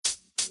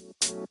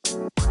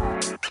Good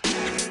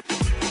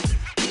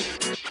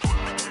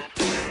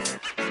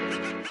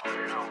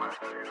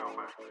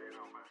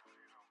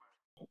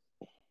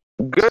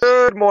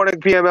morning,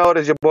 PML. It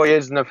is your boy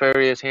Is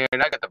Nefarious here,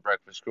 and I got the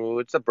breakfast crew.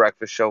 It's the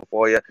breakfast show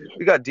for you.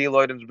 We got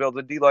D-Lloyd in the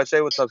building. D-Lloyd,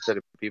 say what's up to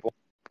the people.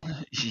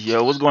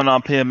 Yo, what's going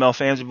on, PML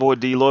fans? Your boy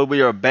D-Lloyd.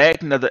 We are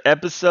back. Another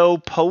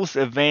episode,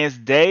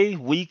 post-advanced day,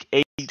 week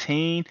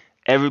 18.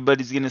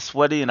 Everybody's getting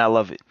sweaty, and I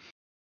love it.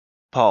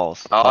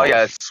 Pause. Oh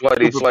yeah, Pause.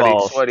 sweaty, Super sweaty,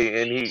 pause.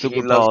 sweaty, and he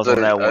Super loves pause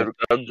on that one.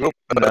 a group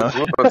No.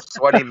 of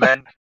sweaty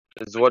men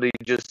is what he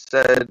just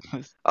said.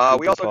 We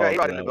Super also got pause A-Rod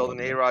on in the that building.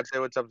 one, man. A-Rod, say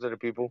what's up to the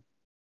people.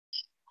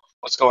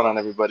 What's going on,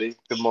 everybody?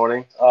 Good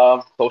morning.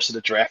 Close to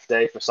the draft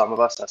day for some of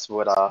us. That's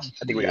what I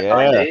think we got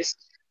 9 Yeah. days.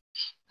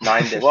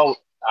 9 days. Well,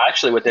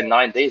 actually, within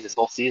 9 days, this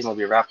whole season will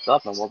be wrapped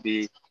up, and we'll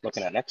be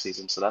looking at next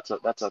season. So that's a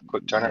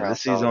quick Yeah, turnaround.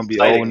 this So season it's gonna be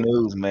old exciting.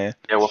 news, man.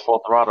 Yeah, we're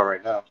full throttle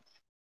right now.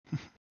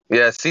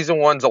 Yeah, season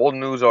one's old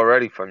news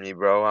already for me,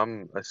 bro.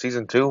 I'm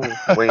season two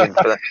waiting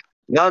for that.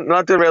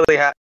 Not to really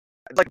have.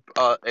 It's like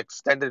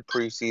extended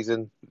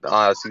preseason,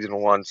 season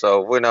one,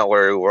 so we're not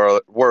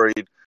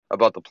worried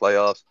about the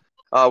playoffs.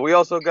 We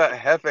also got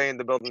Hefe in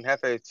the building.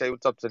 Hefe, say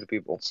what's up to the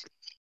people.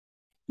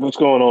 What's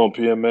going on,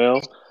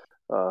 PML?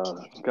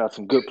 Got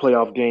some good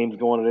playoff games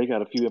going today.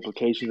 Got a few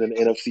implications in the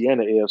NFC and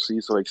the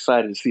AFC, so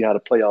excited to see how the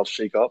playoffs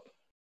shake up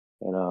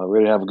and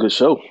ready to have a good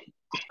show.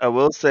 I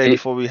will say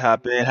before we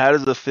hop in, how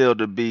does it feel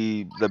to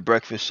be the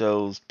Breakfast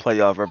Show's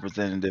playoff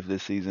representative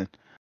this season?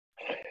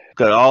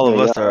 Because all of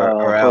us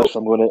are out. First,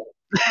 I'm gonna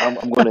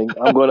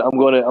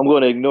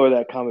ignore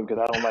that comment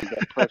because I don't like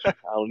that pressure.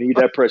 I don't need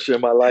that pressure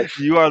in my life.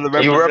 You are the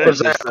You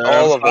representative, represent sir.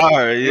 all I'm of it.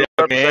 sorry. You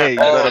Yeah, hey, you represent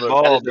all better of it.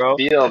 ball, That is bro.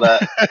 the deal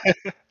that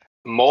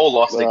Mo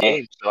lost the Uh,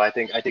 game, so I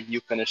think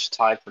you finished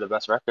tied for the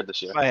best record this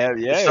year. I have,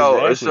 yeah,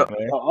 So-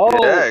 exactly, man.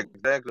 Yeah,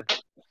 exactly.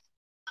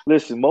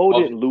 Listen, Mo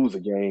Oh. didn't lose a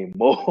game.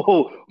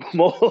 Mo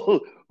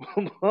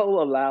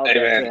allowed Hey,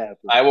 that man, to happen.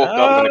 I woke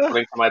up and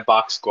according to my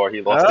box score,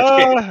 he lost the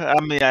game. I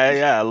mean,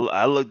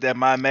 I looked at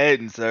my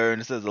Madden, sir,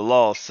 and it says a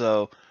loss.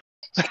 So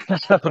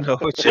I don't know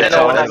what Yeah, you're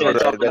no, we're talking not going to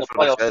about. jump into that's what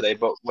I playoffs said. today,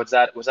 but was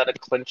that a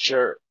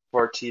clincher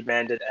for Team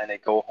Bandit and a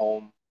go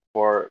home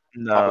for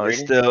No,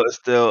 it's Papagrini?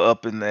 still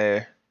up in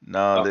there.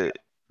 No, Okay.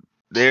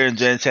 they're in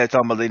Gen Chat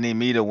talking about they need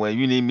me to win.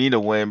 You need me to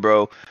win,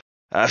 bro.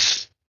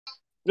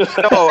 No,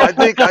 I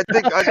think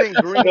Green.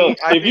 No,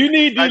 I if you think-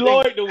 need I think-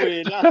 Deloitte to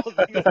win, I don't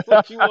think that's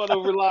what you want to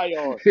rely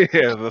on.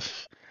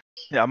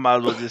 Yeah, I might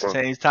as well just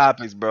change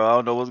topics, bro. I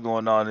don't know what's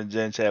going on in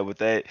Gen Chat with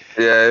that.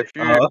 Yeah, if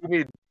you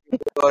need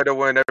Deloitte to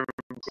win,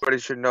 everybody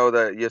should know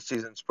that your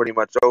season's pretty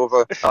much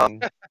over.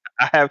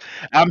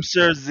 I'm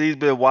sure Z's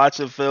been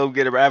watching film.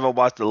 I haven't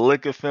watched the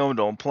liquor film.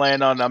 Don't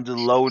plan on it. I'm just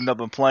loading up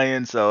and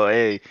playing. So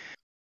hey,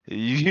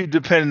 you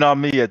depending on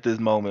me at this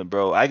moment,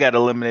 bro. I got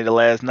eliminated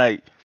last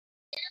night.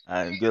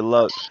 Good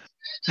luck.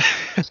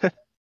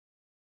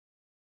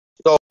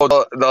 So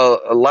the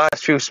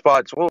last few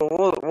spots,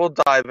 we'll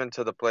dive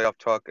into the playoff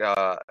talk.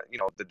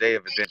 The day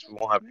of advance, we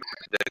won't have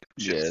Yeah,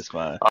 predictions. it's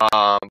fine.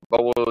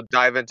 But we'll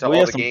dive into We all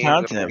have the some games.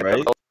 content,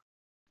 right?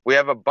 We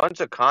have a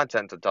bunch of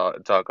content to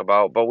talk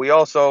about, but we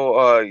also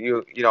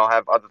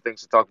have other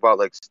things to talk about,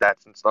 like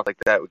stats and stuff like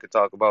that we could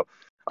talk about.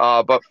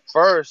 But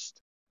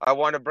first, I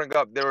want to bring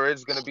up there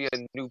is going to be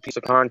a new piece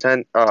of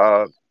content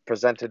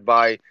presented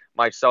by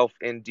myself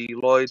and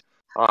D-Lloyd.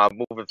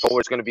 Moving forward,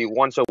 it's going to be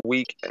once a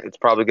week. It's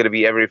probably going to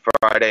be every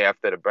Friday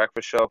after the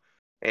breakfast show.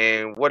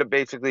 And what it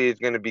basically is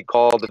going to be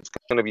called, it's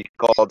going to be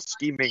called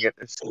Scheming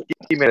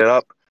It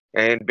Up.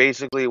 And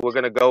basically, we're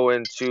going to go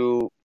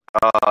into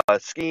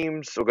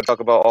schemes. We're going to talk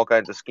about all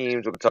kinds of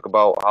schemes. We're going to talk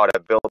about how to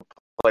build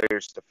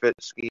players to fit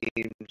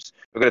schemes.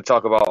 We're going to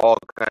talk about all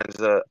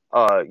kinds of,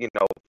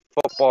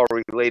 football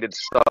related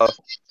stuff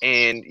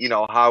and,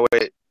 how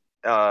it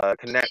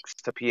connects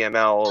to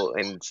PML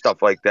and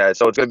stuff like that.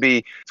 So it's gonna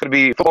be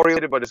football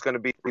related, but it's gonna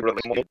be really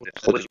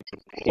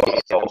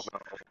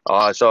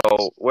so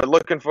we're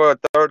looking for a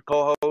third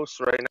co-host.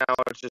 Right now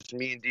it's just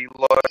me and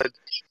D-Lloyd.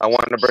 I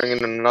wanted to bring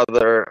in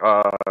another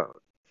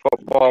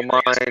football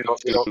mind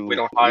We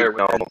don't hire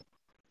to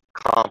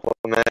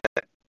compliment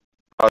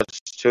us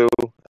too.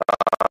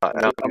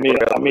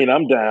 I mean,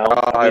 I'm down.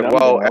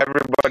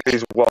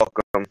 Everybody's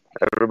welcome.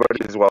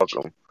 Everybody's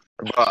welcome.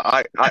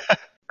 But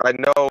I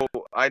know,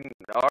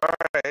 all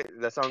right,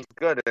 that sounds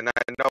good. And I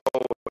know,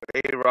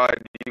 A-Rod,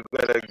 you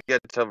gotta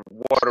get to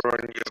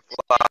watering your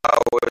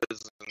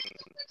flowers and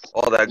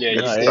all that Yeah, good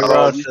you stuff. said-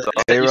 A-Rod you said- said-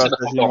 you A-Rod said the says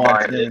he football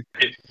wants mind. in.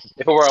 If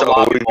it were a So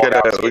lobby we ball round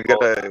gotta table, give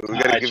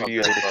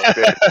you jump in, a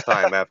bit of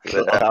time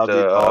after Lobby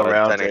ball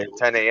round 10 table.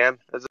 10 a.m.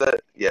 Is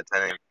it? Yeah,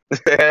 10 a.m.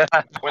 It's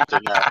winter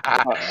now.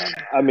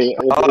 I mean,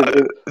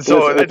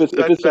 So if it's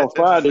that's on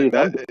Fridays,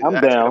 interesting. I'm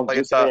That's down. gonna play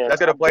Just into- saying, that's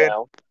gonna I'm play in-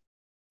 down.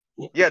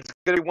 Yeah, it's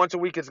gonna be once a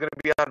week. It's gonna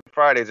be on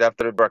Fridays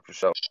after the breakfast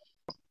show.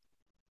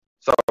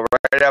 So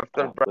right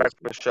after the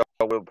breakfast show,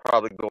 we'll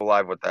probably go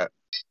live with that.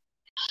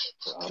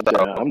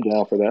 I'm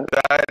down for that.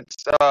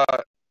 That's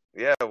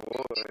yeah.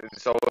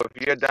 So if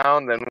you're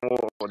down, then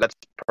that's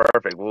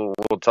perfect. We'll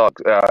talk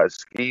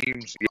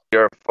schemes.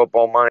 You're a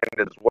football mind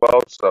as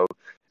well, so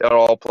they're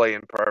all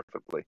playing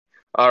perfectly.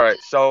 All right,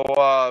 so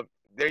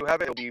there you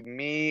have it. It'll be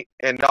me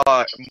and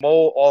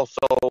Mo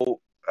also,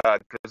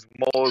 because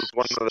Mo is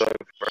one of the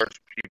first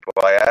people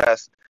I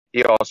asked.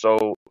 He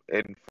also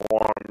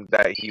informed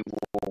that he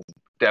will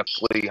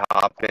definitely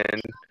hop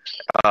in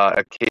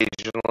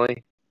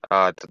occasionally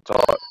to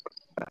talk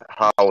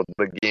how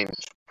the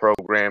game's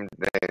programmed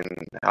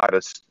and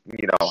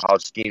how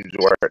schemes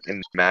work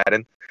in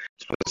Madden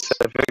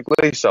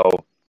specifically. So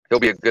he'll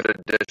be a good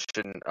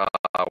addition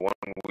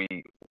when we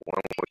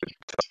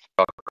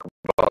talk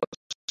about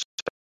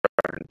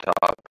certain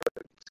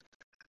topics.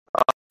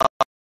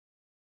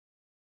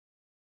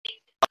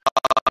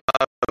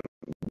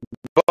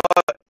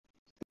 But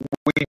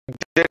we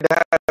did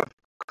have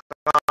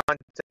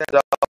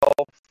content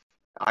of,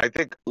 I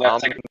think Yeah, I'm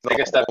take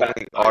a step the back.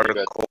 only No, you're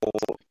good.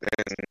 article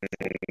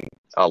in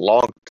a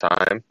long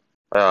time.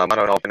 I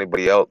don't know if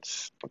anybody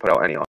else put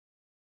out any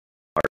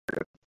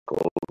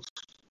articles,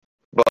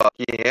 but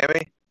can you hear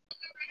me?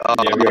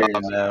 Yeah, we Yeah, hear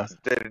you now. no.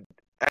 Did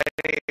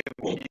any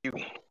of you?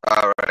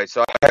 All right,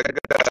 so I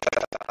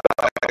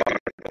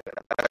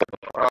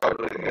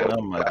probably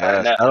Oh my All right,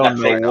 gosh, Neff, I don't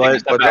know take a what.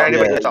 step But did out.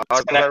 anybody Yeah, catch the articles I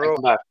Disconnect and wrote?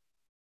 come back.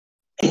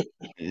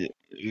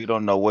 you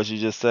don't know what you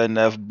just said,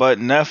 Neff. But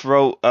Neff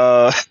wrote.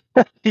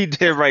 He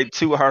did write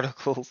 2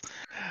 articles.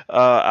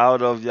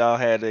 Out of y'all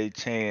had a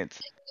chance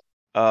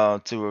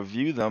to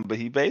review them, but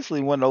he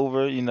basically went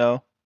over,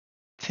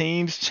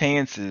 teams'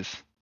 chances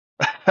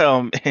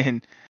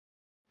in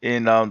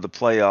the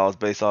playoffs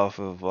based off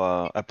of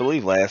I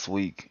believe last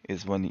week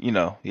is when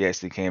he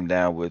actually came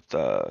down with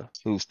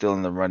who's still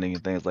in the running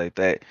and things like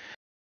that.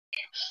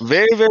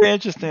 Very, very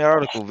interesting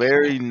article,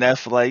 very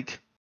Neff like.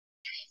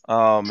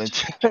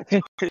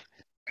 In,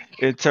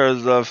 in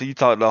terms of he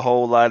talked a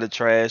whole lot of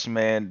trash,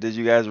 man. Did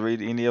you guys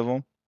read any of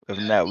them? If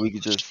not, we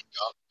could just.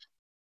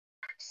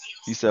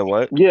 You said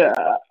what? Yeah,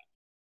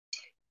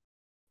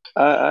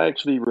 I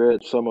actually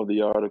read some of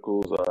the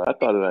articles. I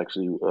thought it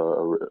actually,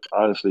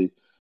 honestly,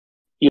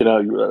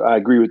 I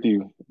agree with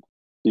you,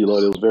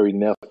 Deloitte. It was very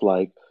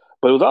Neff-like,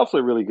 but it was also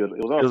really good. It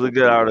was It was also a good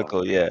pretty good article,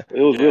 article. yeah.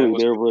 It was Yeah, it really,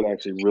 was. they were really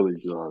actually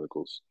really good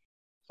articles.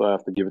 So I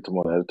have to give it to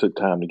one. It took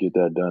time to get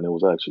that done. It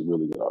was actually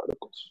really good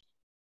articles.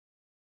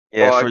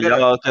 Yeah, Well, I for did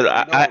y'all,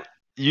 because you know,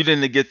 you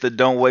didn't get the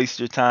don't waste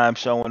your time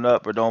showing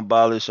up or don't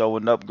bother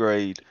showing up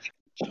grade.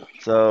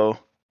 So,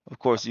 of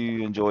course,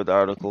 you enjoyed the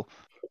article.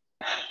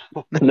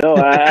 No,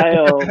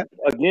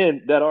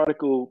 again that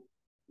article.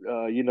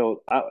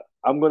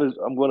 I'm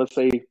gonna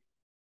say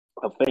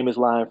a famous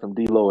line from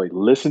Deloitte.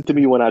 Listen to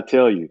me when I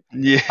tell you.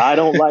 Yeah. I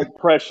don't like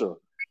pressure.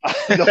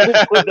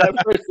 Don't put that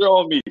pressure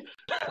on me.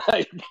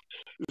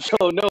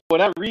 So no,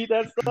 when I read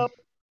that stuff,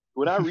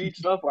 or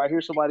I hear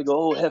somebody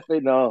go, "Oh,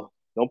 Hefe, no,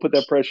 don't put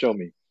that pressure on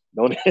me.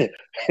 Don't."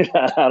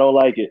 I don't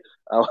like it.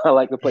 I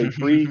like to play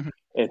free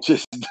and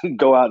just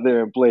go out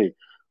there and play.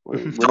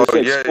 When so it's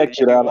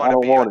expected, you I want to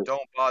don't be a want it.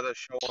 don't bother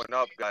showing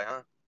up guy,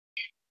 huh?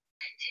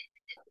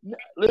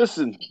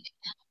 Listen,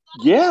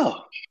 yeah,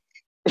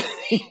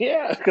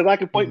 yeah, because I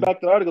can point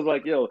back to the articles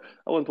like, "Yo,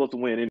 I wasn't supposed to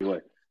win anyway."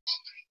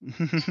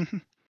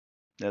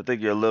 I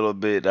think you're a little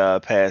bit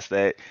past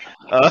that.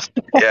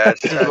 Yeah,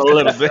 Just a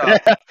little bit.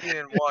 15-1.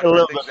 A I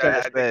little think bit I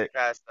past had to that. get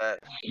past that.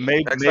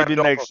 Maybe Next time, maybe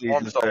don't next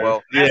perform season, so sir.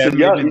 well. Yeah, Listen,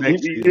 maybe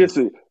next season.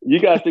 listen, you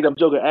guys think I'm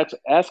joking?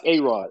 Ask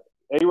A-Rod.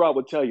 A-Rod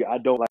would tell you I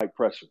don't like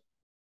pressure.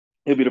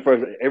 He'll be the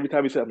first. Every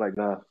time he said, I'm like,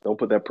 nah, don't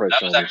put that That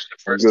pressure was on me. actually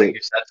the I'm first thing good.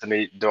 you said to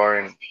me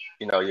during,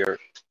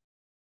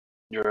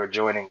 your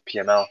joining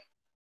PML.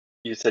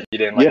 You said you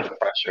didn't like Yeah, the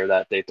pressure,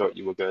 that they thought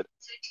you were good.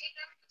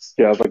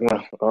 yeah. I was like,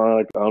 nah,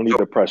 I don't need So,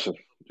 the pressure.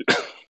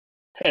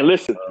 And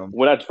listen, Um,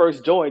 when I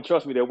first joined,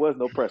 trust me, there was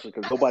no pressure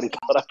because nobody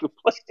thought I could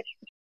play.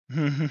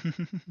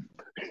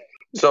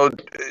 so,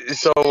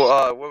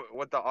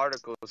 with the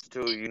articles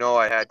too,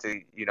 I had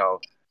to,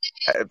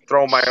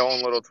 throw my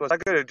own little twist. I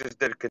could have just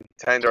did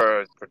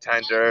contender or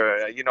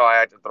pretender. I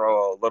had to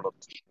throw a little,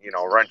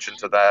 wrench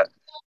into that,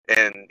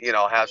 and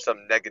have some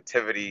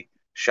negativity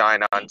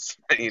shine on,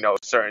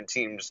 certain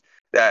teams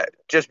that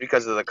just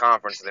because of the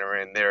conference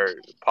they're in, they're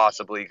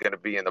possibly going to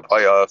be in the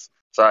playoffs.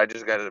 So I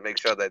just got to make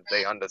sure that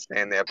they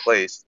understand their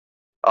place.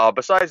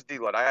 Besides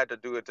D-Lud, I had to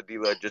do it to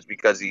D-Lud just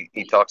because he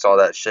talks all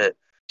that shit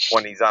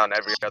when he's on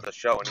every other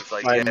show, and he's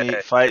like,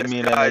 fight me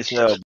in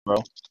NHL,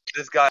 bro.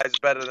 this guy's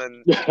better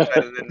than Neff.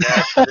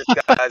 This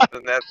guy's better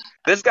than Neff.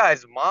 This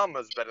guy's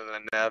mama's better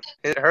than Neff.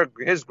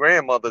 His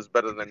grandmother's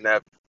better than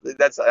Neff.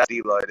 That's how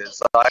D-Lloyd is.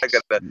 So I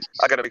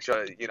gotta make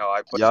sure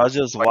I put Y'all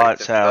some just fight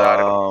watch into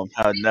that.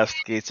 how Neff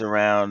skates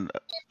around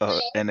a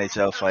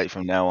NHL fight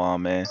from now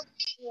on, man.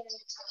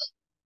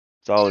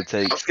 That's all it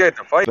I'm takes. scared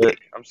to fight. But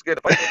I'm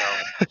scared to fight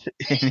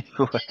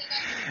now.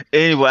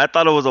 anyway, I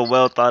thought it was a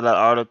well thought out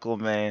article,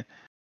 man.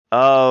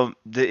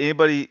 Did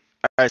anybody?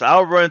 All right, so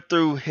I'll run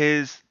through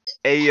his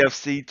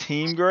AFC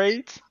team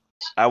grades.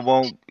 I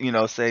won't,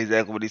 say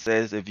exactly what he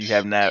says. If you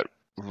have not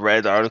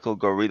read the article,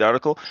 go read the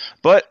article.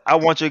 But I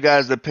want your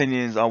guys'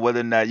 opinions on whether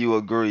or not you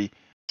agree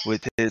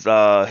with his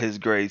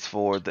grades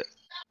for the,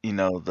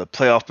 the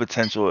playoff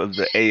potential of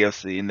the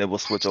AFC, and then we'll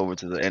switch over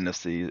to the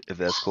NFC if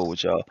that's cool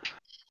with y'all.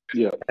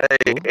 Yeah. Hey,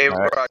 Cool. hey, All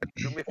right. bro,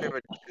 do me a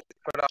favor.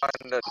 Put on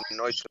the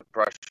noise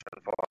suppression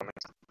for me.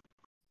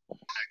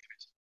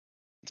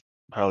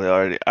 Probably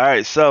already. All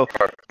right. So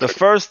the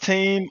first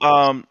team,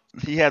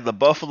 he had the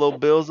Buffalo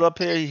Bills up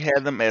here. He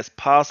had them as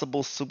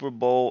possible Super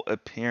Bowl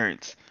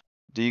appearance.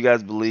 Do you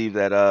guys believe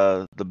that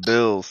the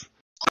Bills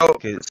So,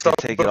 could so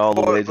take it all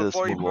the way to the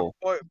before Super you Bowl?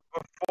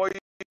 before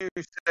you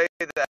say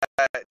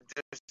that,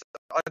 just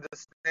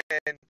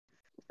understand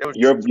there was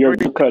You're three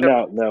cutting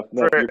out, Neff.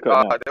 Neff, you're different.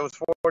 cutting out. There was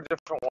four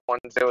different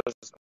ones. There was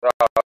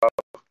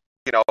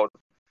you know,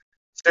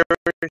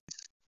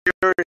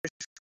 serious.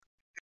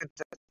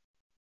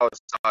 Oh,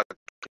 sorry.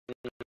 Can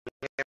you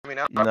hear me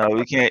now? No,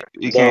 we can't.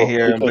 We can't No,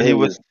 hear we him. can't But hear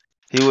you.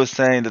 he was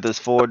saying that there's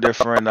four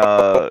different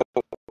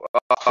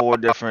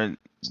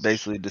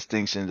basically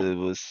distinctions. It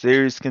was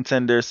series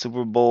contender,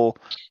 Super Bowl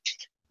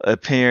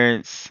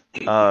appearance,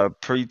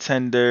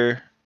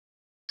 pretender,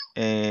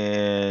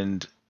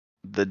 and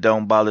the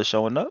don't bother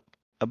showing up.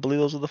 I believe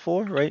those are the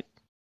four, right?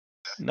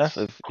 Enough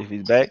if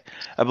he's back.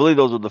 I believe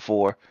those were the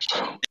four.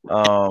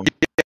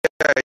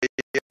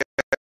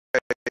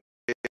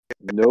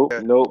 Nope.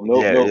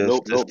 Yeah,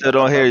 still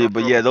don't hear you,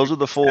 but yeah, those are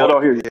the Still four.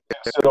 don't hear you.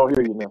 Still don't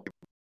hear you now.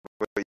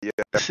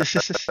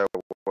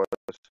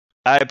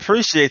 I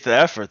appreciate the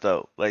effort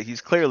though. Like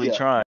he's clearly Yeah.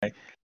 trying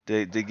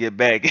to get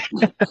back.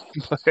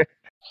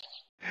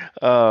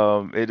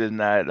 It is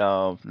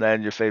not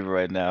in your favor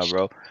right now,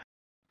 bro.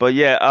 But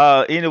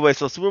yeah, anyway,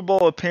 so Super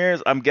Bowl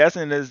appearance, I'm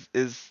guessing is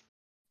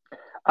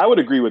I would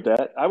agree with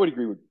that. I would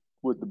agree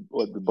with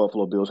the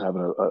Buffalo Bills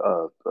having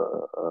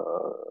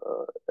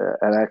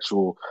an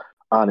actual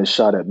honest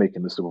shot at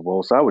making the Super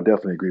Bowl. So I would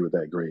definitely agree with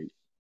that grade.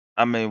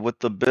 I mean with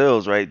the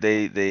Bills, right?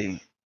 They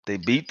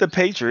beat the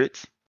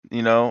Patriots,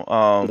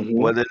 Mhm.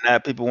 whether or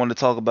not people want to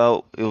talk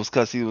about it was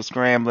because he was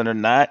scrambling or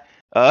not.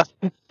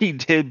 He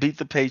did beat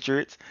the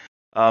Patriots.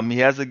 He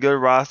has a good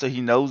roster.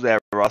 He knows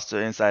that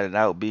roster inside and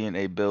out, being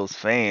a Bills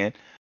fan.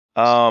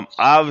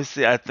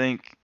 Obviously, I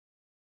think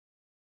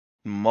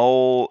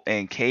Mole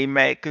and K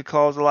Mac could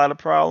cause a lot of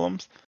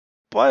problems,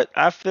 but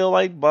I feel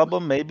like Bubba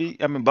maybe.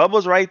 I mean,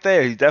 Bubba's right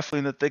there. He's definitely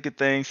in the thick of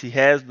things. He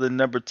has the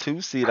number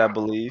 2 seed, I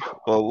believe.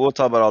 Well, we'll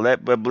talk about all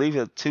that, but I believe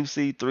a 2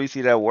 seed, 3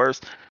 seed at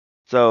worst.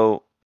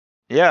 So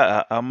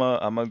yeah,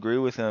 I'm agree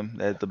with him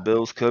that the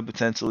Bills could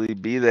potentially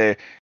be there.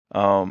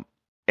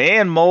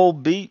 And Mole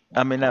beat.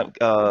 I mean,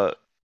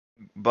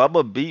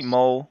 Bubba beat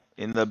Mole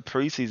in the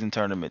preseason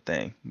tournament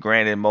thing.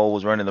 Granted, Mole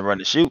was running the run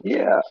and shoot,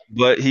 Yeah,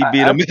 but he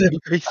beat him in the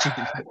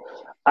preseason.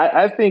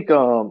 I think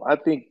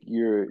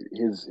you're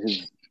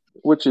his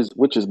which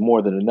is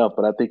more than enough,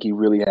 but I think he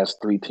really has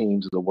three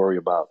teams to worry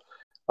about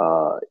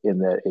in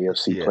that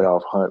AFC Yeah.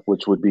 playoff hunt,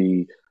 which would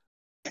be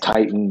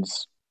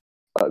Titans,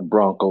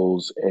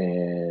 Broncos,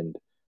 and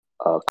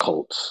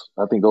Colts.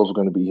 I think those are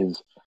going to be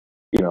his.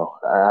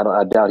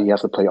 I doubt he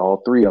has to play all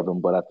three of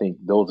them, but I think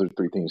those are the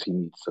three things he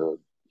needs to.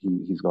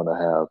 He's going to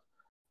have,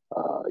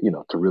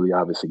 to really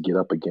obviously get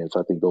up against.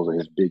 I think those are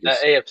his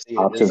biggest AFC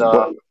options.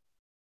 is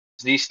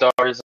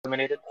Z-Stars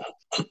eliminated.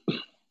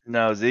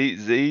 No,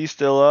 Z's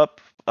still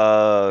up.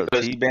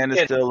 T-Ban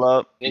is still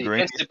up. You Green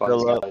can't is sleep on these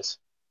still up. guys.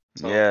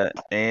 So Yeah,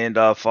 and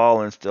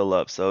Fallen's still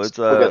up. So it's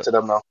we'll get to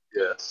them now.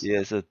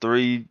 it's a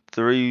three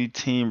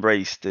team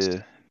race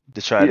to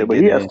try to but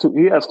get he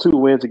in. has two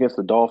wins against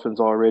the Dolphins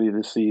already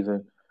this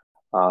season.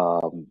 I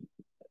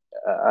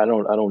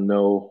don't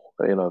know.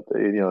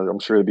 I'm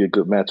sure it'd be a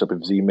good matchup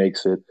if Z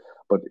makes it.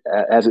 But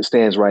as it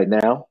stands right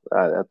now,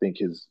 I think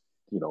his.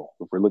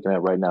 If we're looking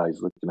at right now,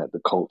 he's looking at the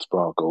Colts,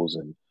 Broncos,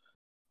 and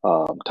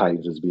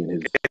Titans as being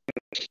his.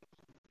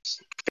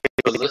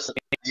 But listen,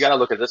 you gotta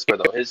look at this way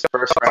though. His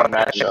first round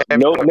matchup.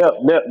 No,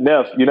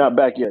 Neff, you're not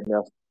back yet,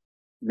 Neff.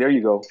 There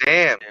you go.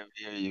 Damn.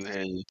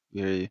 Hear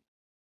you.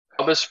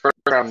 His first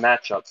round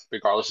matchup,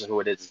 regardless of who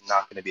it is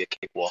not going to be a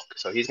cakewalk.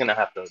 So he's going to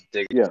have to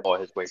dig all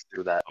his way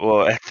through that.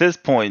 Well, at this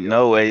point,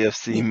 no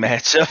AFC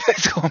matchup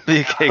is going to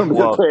be a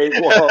cakewalk.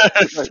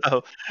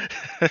 So,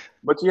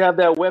 but you have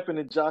that weapon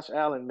in Josh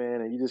Allen,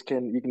 man, and you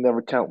can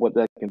never count what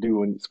that can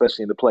do,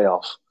 especially in the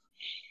playoffs.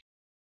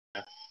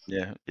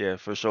 Yeah,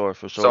 for sure.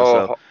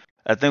 So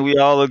I think we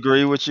all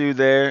agree with you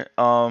there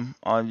on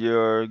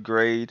your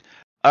grade.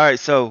 All right,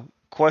 so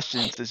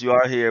question, since you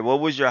are here,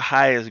 what was your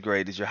highest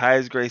grade? Is your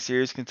highest grade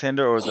series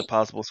contender or is it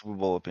possible Super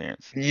Bowl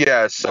appearance?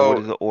 Yeah, so what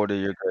is the order of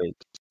your grade?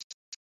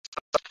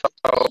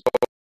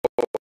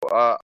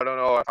 I don't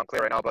know if I'm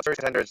clear right now, but series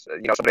contender is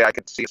somebody I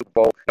could see Super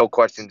Bowl, no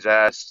questions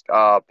asked.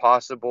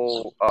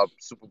 Possible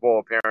Super Bowl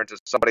appearance is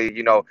somebody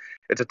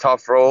it's a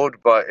tough road,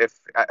 but if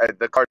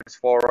the cards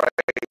fall right,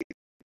 they could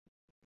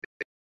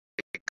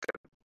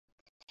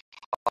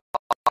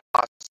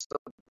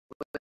possibly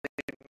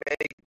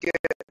make it.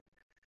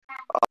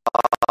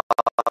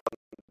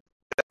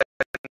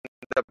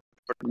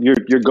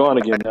 You're gone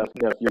again, Neff.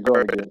 You're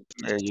gone again.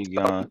 There you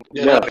gone.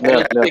 Neff,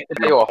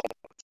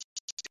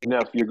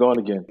 you're gone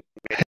again.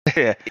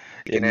 Yeah,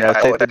 now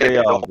take the day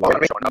off, bro.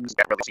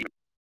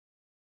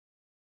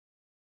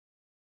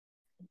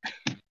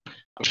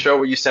 I'm sure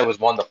what you said was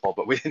wonderful,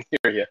 but we didn't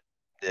hear you.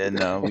 Yeah,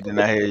 no, we did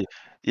not hear you.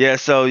 Yeah,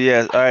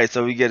 all right,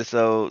 so we get it.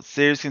 So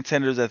serious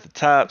contenders at the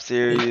top,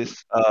 Super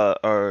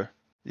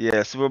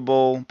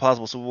Bowl,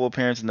 possible Super Bowl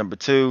appearance number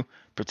 2,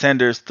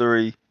 pretenders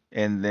 3,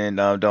 and then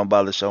don't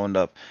bother showing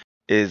up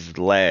is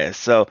last.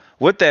 So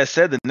with that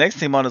said, the next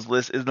team on his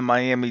list is the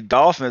Miami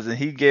Dolphins, and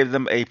he gave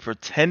them a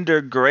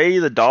pretender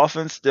grade. The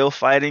Dolphins still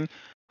fighting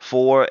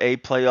for a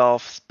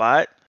playoff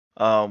spot,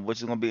 which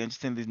is going to be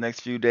interesting these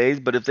next few days.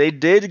 But if they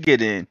did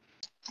get in,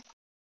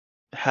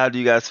 how do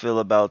you guys feel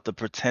about the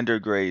pretender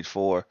grade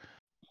for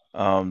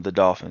the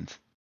Dolphins?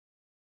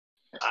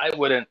 I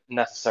wouldn't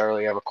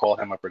necessarily ever call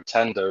him a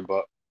pretender,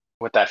 but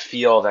with that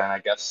feel, then I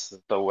guess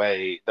the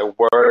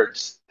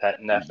words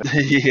that Neff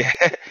Yeah,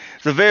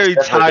 it's a very definitely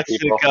the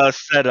toxic people.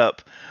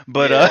 setup,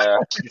 but Yeah,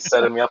 he's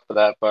setting me up for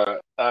that,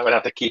 but I would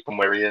have to keep him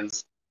where he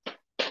is.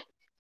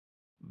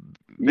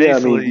 Yeah, I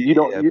mean, basically,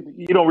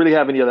 you don't really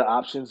have any other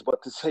options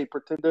but to say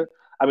pretender.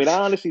 I mean, I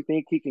honestly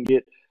think he can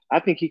get.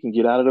 I think he can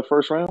get out of the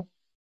first round.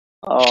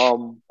 I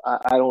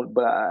don't,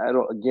 but I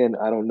don't. Again,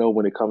 I don't know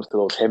when it comes to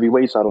those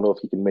heavyweights. I don't know if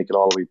he can make it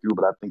all the way through,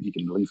 but I think he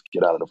can at least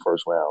get out of the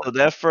first round. so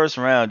that first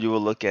round you will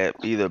look at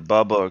either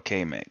Bubba or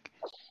K-Mac,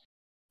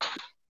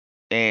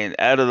 and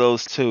out of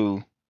those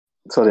two,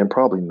 So then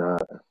probably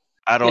not.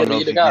 I don't know But if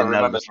you he's gotta getting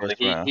out of remember the first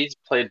something. round. He's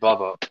played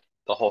Bubba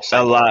the whole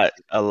second.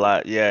 A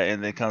lot, yeah,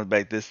 and then comes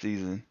back this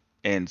season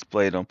and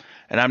played them.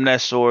 And I'm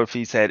not sure if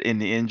he's had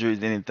any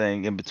injuries,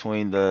 anything in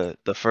between the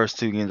first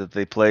 2 games that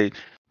they played.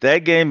 That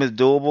game is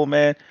doable,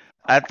 man.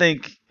 I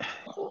think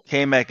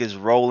K-Mac is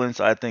rolling,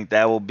 so I think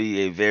that will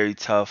be a very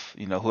tough,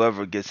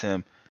 whoever gets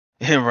him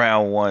in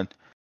round 1.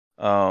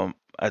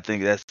 I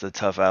think that's a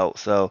tough out.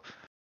 So,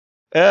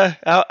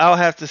 I'll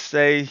have to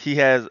say he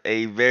has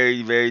a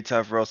very, very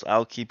tough road, so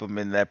I'll keep him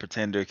in that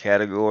pretender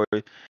category.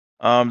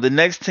 The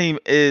next team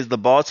is the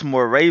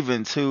Baltimore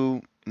Ravens,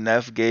 who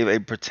Neff gave a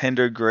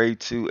pretender grade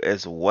to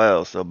as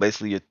well. So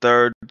basically your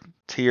third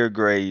tier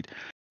grade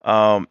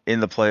in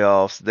the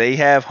playoffs. They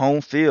have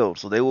home field,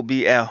 so they will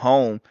be at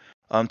home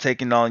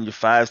taking on your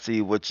 5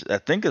 seed, which I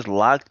think is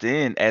locked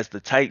in as the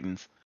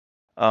Titans.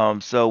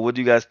 So what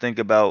do you guys think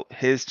about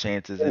his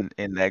chances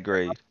in that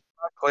grade?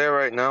 Not clear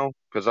right now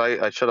because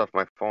I shut off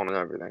my phone and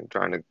everything,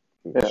 trying to.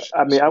 Yeah,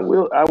 I mean,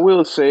 I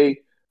will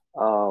say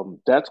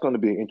that's going to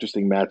be an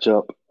interesting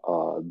matchup.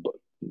 The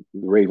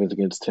Ravens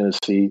against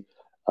Tennessee,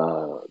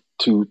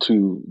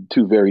 two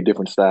very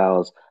different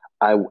styles.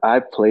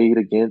 I played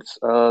against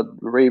the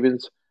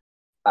Ravens.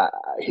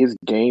 His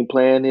game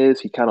plan is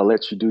he kind of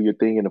lets you do your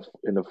thing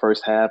in the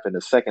first half. In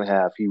the second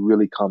half, he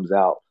really comes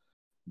out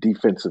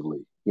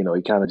defensively. You know,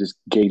 he kind of just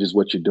gauges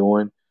what you're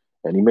doing,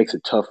 and he makes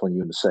it tough on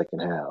you in the second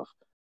half.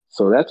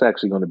 So that's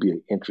actually going to be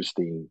an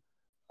interesting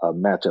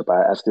matchup.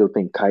 I still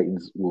think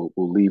Titans will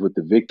leave with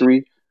the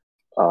victory,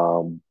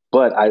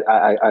 but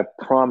I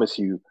promise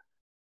you,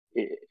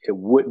 it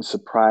wouldn't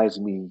surprise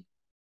me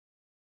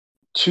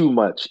too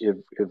much if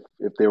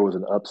there was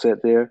an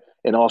upset there.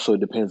 And also, it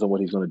depends on what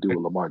he's going to do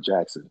with Lamar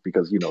Jackson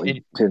because he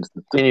tends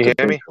to Can you hear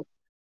bench me? him.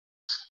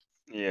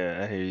 Yeah,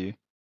 I hear you.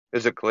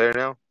 Is it clear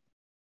now?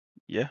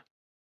 Yeah.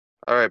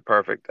 All right,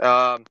 perfect. So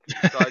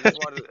I just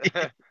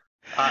wanted.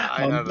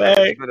 I I'm know that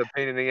back. it's been a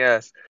pain in the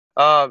ass.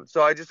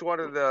 So I just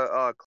wanted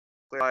to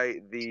clarify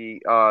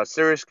the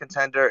serious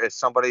contender is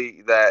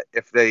somebody that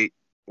if they,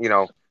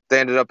 they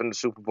ended up in the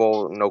Super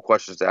Bowl, no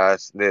questions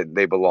asked,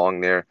 they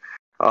belong there.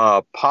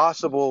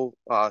 Possible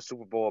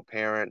Super Bowl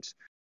appearance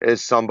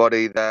is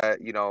somebody that,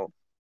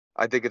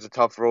 I think it's a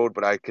tough road,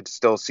 but I could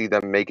still see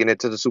them making it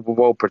to the Super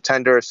Bowl.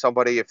 Pretender is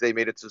somebody, if they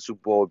made it to the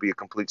Super Bowl, would be a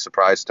complete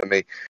surprise to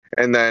me.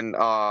 And then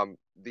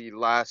the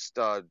last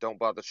don't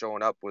bother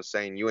showing up was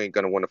saying you ain't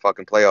gonna win a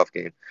fucking playoff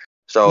game.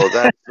 So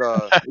that's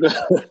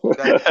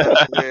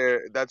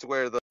that's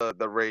where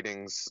the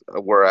ratings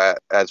were at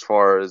as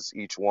far as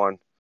each one.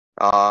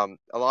 A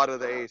lot of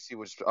the AFC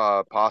was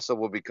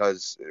possible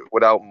because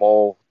without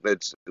Mole's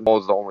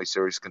the only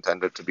serious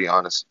contender, to be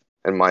honest,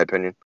 in my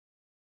opinion.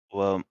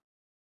 Well,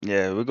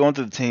 yeah, we're going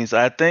through the teams.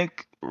 I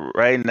think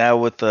right now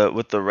with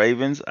the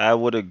Ravens, I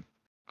would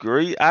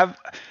agree.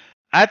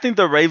 I think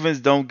the Ravens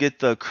don't get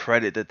the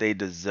credit that they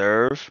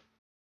deserve,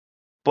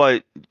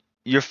 but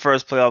your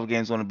first playoff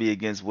game is going to be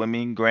against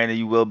women. Granted,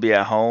 you will be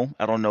at home.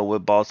 I don't know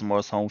what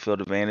Baltimore's home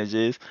field advantage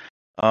is.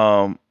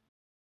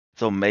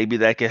 So maybe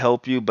that could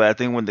help you, but I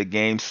think when the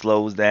game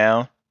slows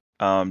down,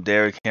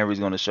 Derrick Henry's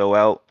going to show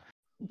out.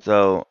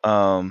 So,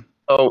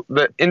 Oh,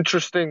 the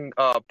interesting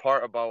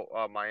part about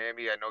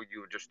Miami, I know you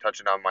were just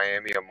touching on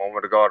Miami a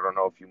moment ago. I don't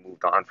know if you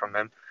moved on from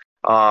him.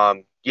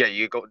 Yeah,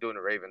 you go doing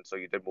the Ravens, so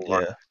you did move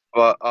on. yeah.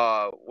 But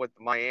with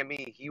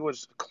Miami, he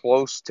was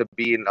close to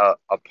being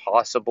a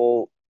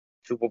possible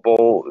Super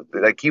Bowl.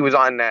 Like he was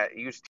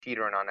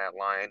teetering on that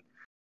line.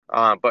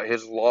 But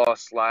his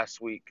loss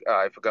last week,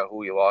 I forgot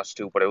who he lost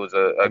to, but it was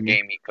a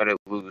game he couldn't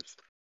lose.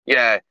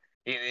 Yeah,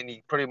 and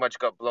he pretty much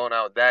got blown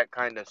out. That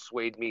kind of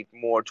swayed me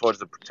more towards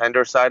the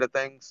pretender side of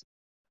things.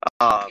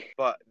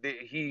 But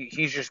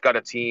he's just got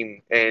a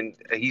team, and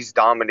he's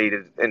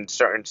dominated in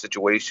certain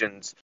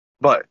situations.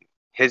 But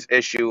his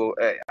issue,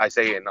 I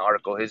say in the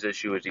article, his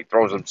issue is he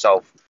throws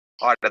himself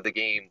out of the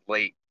game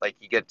late. Like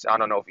I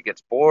don't know if he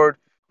gets bored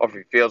or if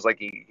he feels like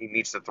he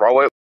needs to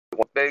throw it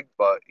big,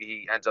 but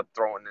he ends up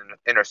throwing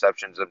in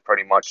interceptions and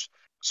pretty much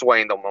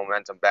swaying the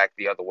momentum back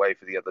the other way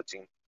for the other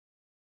team.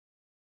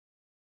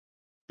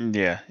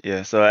 Yeah.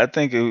 So I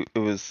think it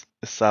was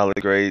a solid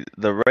grade.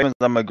 The Ravens,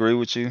 I'm agree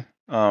with you,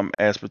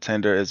 as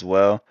pretender as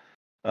well.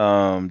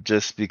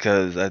 Just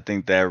because I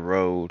think that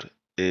road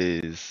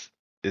is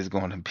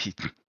going to be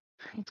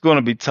it's going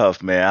to be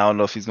tough, man. I don't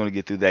know if he's going to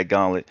get through that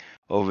gauntlet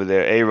over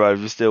there. A-Rod, if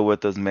you're still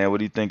with us, man, what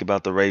do you think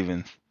about the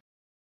Ravens?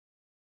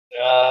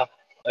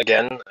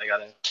 Again, I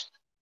gotta.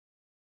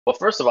 Well,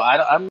 first of all,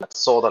 I'm not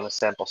sold on the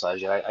sample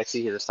size yet. I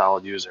see he's a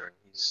solid user and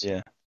he's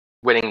Yeah.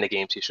 winning the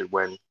games he should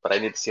win, but I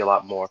need to see a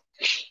lot more.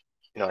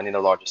 I need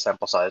a larger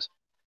sample size.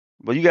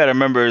 But you got to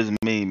remember, it's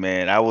me,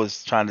 man. I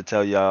was trying to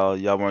tell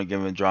y'all weren't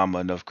giving drama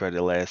enough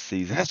credit last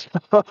season.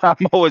 I'm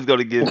always going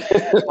to give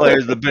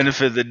players the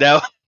benefit of the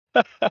doubt.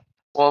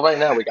 Well, right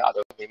now we got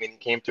him. I mean, he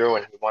came through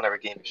and he won every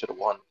game he should have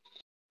won.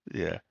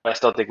 Yeah. I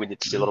still think we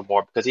need to see a little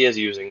more because he is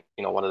using,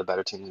 one of the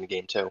better teams in the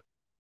game too.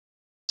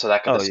 So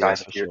that could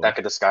disguise a few. Sure. That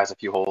could disguise a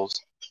few holes.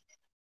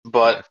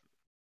 But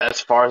as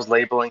far as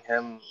labeling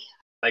him,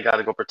 I got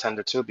to go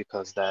pretender too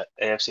because that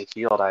AFC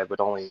field, I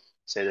would only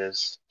say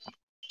there's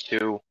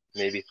 2,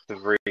 maybe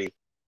 3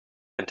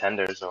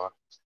 contenders, so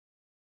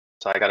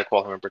I got to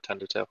call him a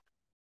pretender too.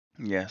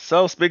 Yeah.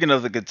 So speaking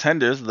of the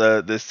contenders,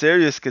 the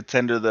serious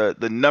contender,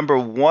 the number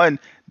 1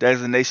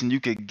 designation you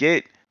could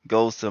get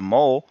goes to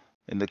Mole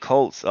and the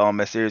Colts.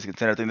 As serious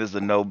contender, I think this is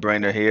a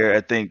no-brainer here. I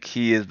think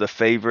he is the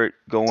favorite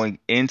going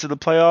into the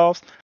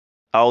playoffs.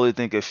 I only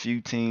think a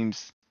few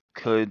teams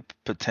could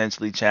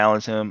potentially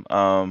challenge him.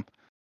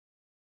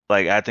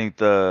 Like I think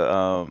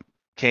the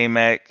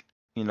K-Mac,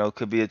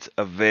 could be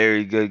a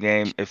very good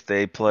game if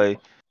they play.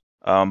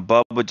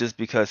 Bubba just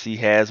because he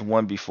has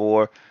won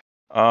before.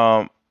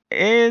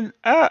 And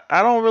I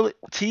don't really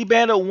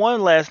T-Bandit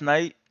won last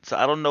night, so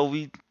I don't know if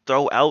we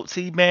throw out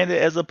T-Bandit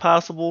as a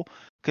possible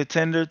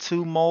contender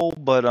to Mole,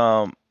 but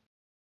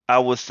I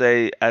would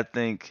say I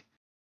think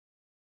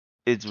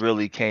it's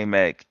really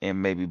K-Mac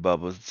and maybe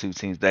Bubba's the 2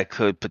 teams that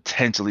could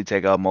potentially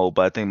take out Mole,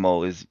 but I think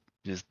Mole is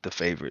just the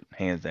favorite,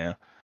 hands down.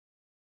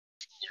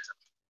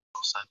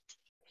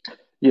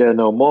 Yeah,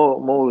 no,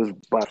 Mo is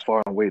by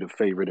far and away the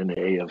favorite in the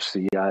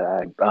AFC.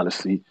 I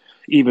honestly,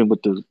 even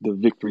with the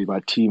victory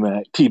by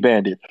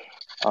T-Bandit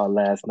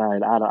last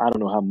night, I don't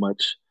know how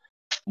much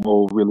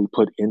Mo really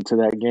put into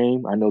that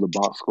game. I know the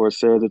box score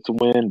says it's a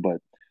win,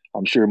 but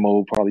I'm sure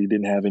Mo probably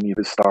didn't have any of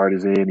his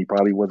starters in. He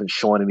probably wasn't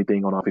showing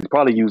anything on offense. He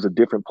probably used a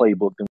different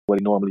playbook than what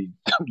he normally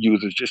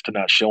uses just to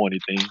not show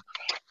anything.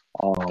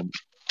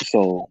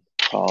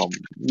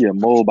 Yeah,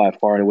 Mo by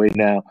far and away.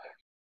 Now,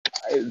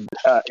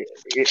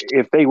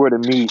 if they were to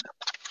meet,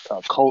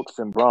 Colts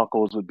and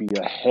Broncos would be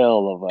a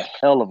hell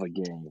of a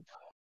game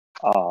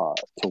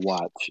to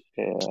watch.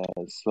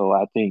 So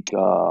I think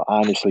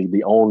honestly,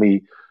 the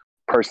only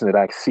person that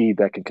I see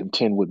that can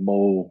contend with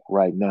Mo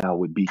right now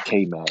would be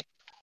K-Mac.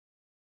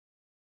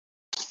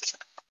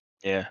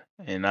 Yeah,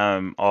 and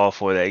I'm all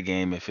for that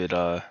game if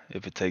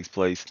it takes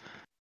place.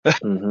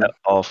 Mm-hmm.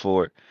 All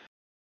for it.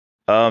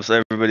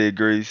 So everybody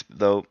agrees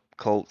though,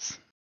 Colts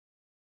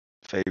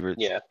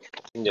favorites. Yeah.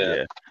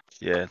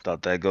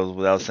 Thought that goes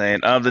without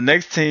saying. The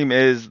next team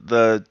is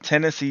the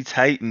Tennessee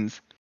Titans.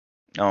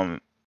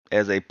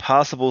 As a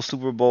possible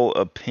Super Bowl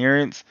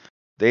appearance,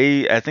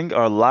 they I think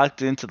are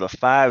locked into the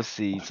 5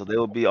 seed, so they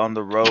will be on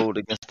the road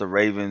against the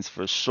Ravens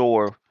for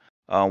sure.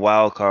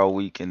 Wild card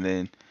week, and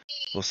then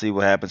we'll see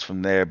what happens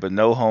from there. But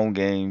no home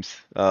games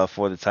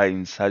for the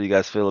Titans. How do you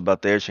guys feel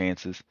about their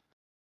chances?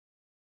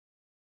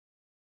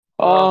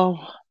 Go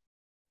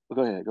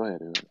ahead.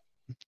 Eric.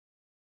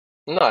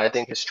 No, I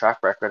think his track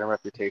record and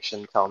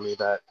reputation tell me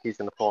that he's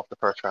going to pull off the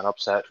first round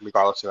upset,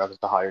 regardless of who has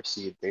the higher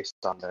seed based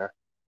on their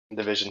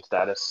division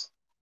status.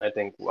 I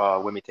think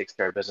Wimmy takes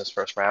care of business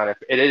first round. If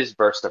it is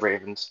versus the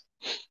Ravens,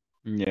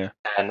 Yeah,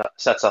 and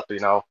sets up,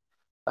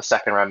 a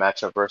second round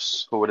matchup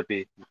versus who would it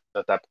be?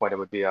 At that point, it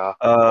would be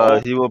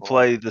he will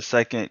play the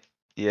second.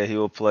 Yeah, he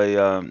will play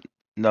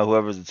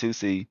whoever's the 2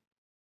 seed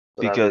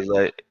because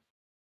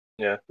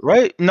yeah.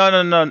 Right?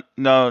 No.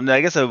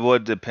 I guess it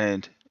would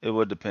depend. It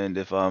would depend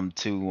if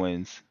 2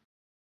 wins.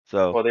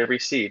 So Well, they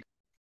reseed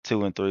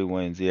 2 and 3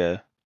 wins. Yeah,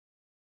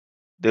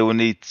 they will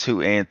need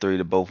 2 and 3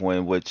 to both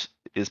win, which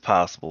is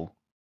possible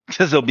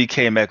because it'll be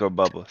K-Mac or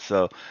Bubba.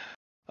 So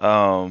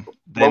then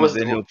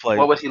he'll play.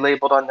 What was he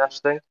labeled on that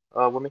thing,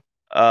 Wimmy?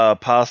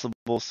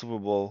 Possible Super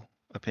Bowl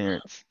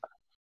appearance.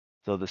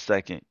 So the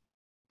second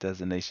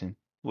designation,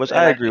 which And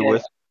I agree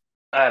with.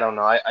 I don't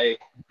know. I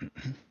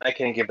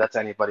can't give that to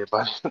anybody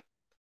but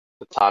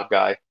the top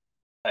guy.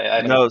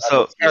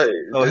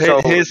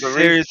 His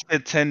serious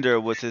contender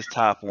was his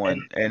top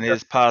one, and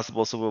his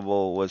possible Super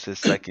Bowl was his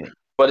second.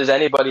 But is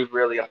anybody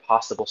really a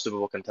possible Super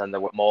Bowl contender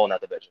with Mole in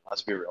that division?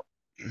 Let's be real.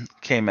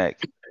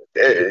 K-Mac.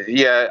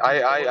 Yeah,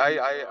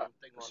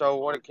 so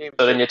when it came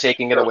So then you're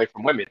taking it away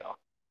from Wimmy, though.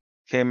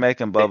 K-Mac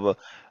and Bubba.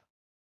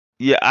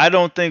 Yeah, I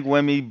don't think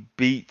Wimmy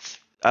beats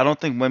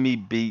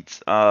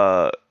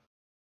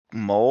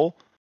Mole,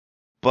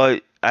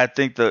 but I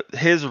think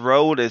his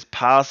road is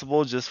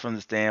possible just from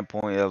the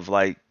standpoint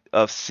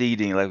of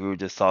seeding, like we were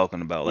just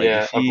talking about. Like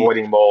Yeah,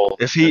 avoiding Mole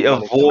if he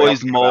and letting somebody else avoids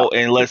figure Mole out.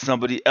 and lets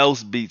somebody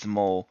else beats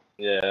Mole,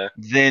 Yeah.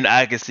 then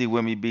I can see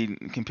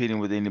Wimmy competing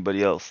with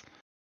anybody else.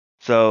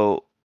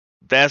 So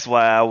that's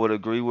why I would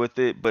agree with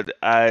it. But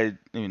now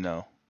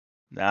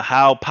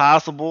how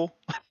possible?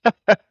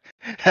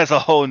 That's a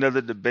whole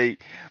nother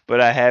debate.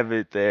 But I have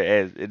it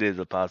there as it is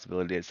a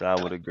possibility, so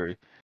I would agree.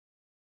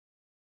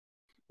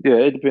 Yeah,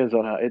 it depends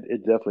on how. It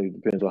definitely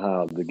depends on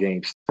how the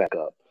games stack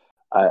up.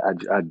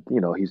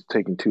 He's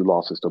taking 2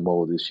 losses to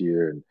Mo this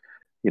year, and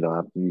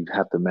you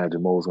have to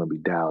imagine Mo's going to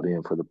be dialed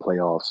in for the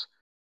playoffs.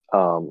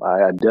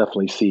 I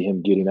definitely see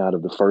him getting out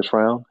of the first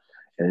round,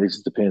 and it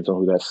just depends on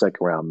who that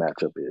second round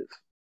matchup is.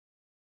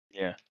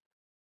 Yeah.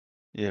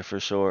 Yeah, for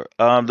sure.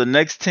 The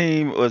next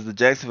team was the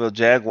Jacksonville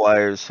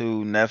Jaguars,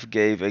 who Neff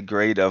gave a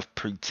grade of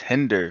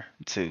pretender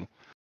to.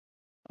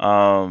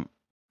 But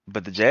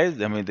the Jags,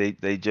 I mean,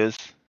 they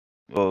just,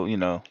 well,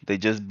 they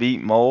just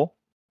beat Mole.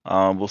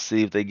 We'll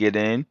see if they get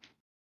in.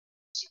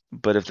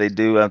 But if they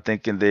do, I'm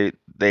thinking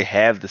they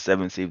have the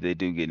 7th seed if they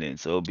do get in.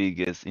 So it'll be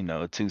against, a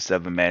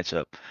 2-7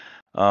 matchup.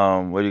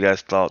 What are you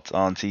guys' thoughts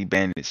on T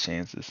Bandit's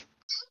chances?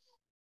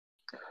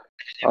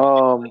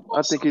 I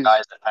think he's.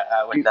 Guys,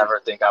 I would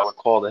never think I would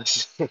call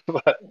this,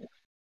 but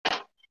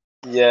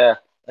yeah,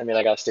 I mean,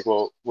 I gotta stick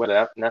with what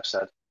Neff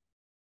said.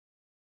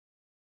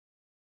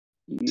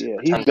 Yeah,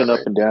 he's been up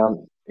and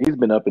down. He's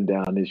been up and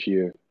down this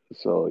year,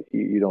 so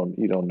you don't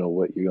know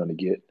what you're going to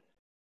get.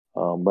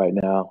 Right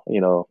now, a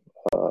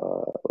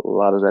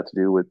lot of that to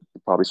do with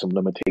probably some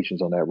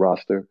limitations on that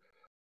roster.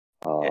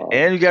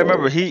 And you gotta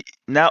remember, he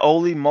not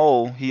only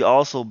Mole, he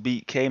also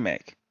beat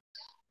K-Mac,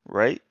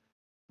 right?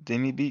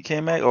 Didn't he beat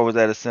K-Mac, or was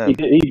that a sim?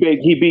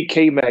 He beat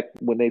K-Mac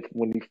when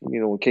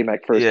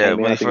K-Mac first came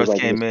in. When I he think it was first like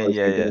came in,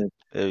 yeah.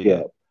 There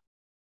you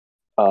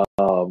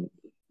go.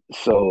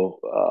 So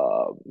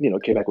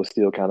K-Mac was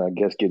still kind of, I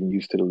guess, getting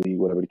used to the league,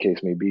 whatever the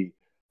case may be.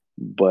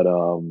 But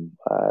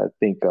I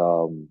think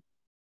I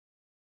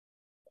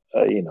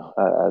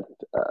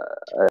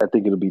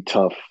think it'll be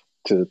tough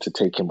to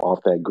take him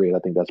off that grade. I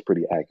think that's a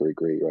pretty accurate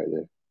grade right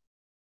there.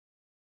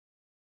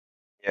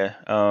 Yeah,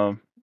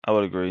 I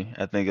would agree.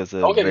 I think it's a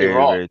Don't get me very,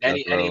 wrong. very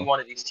tough Any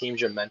one of these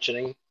teams you're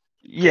mentioning,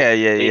 yeah.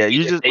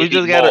 we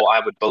just gotta.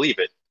 I would believe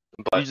it.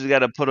 But you just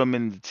gotta put them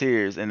in the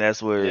tiers, and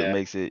that's where it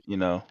makes it,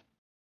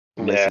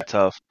 makes it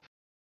tough.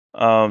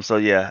 So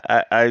yeah,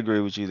 I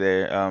agree with you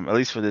there. At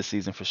least for this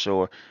season for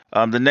sure.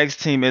 The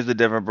next team is the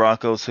Denver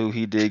Broncos, who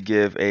he did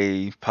give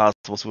a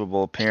possible Super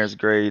Bowl appearance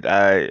grade.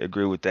 I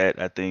agree with that.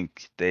 I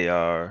think they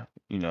are,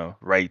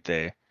 right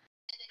there.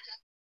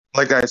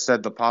 Like I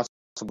said, the possible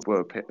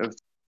Super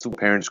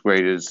appearance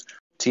grade is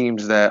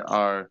teams that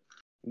are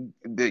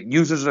the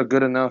users are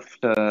good enough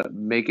to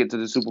make it to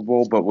the Super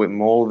Bowl, but with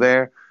Mole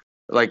there,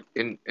 like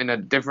in a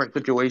different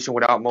situation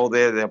without Mole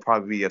there, they'll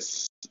probably be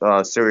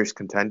a serious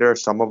contender.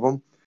 Some of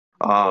them.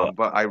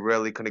 But I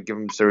really couldn't give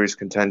him serious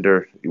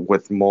contender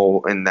with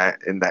Mole in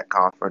that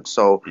conference.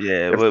 So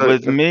yeah,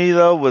 with me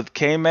though, with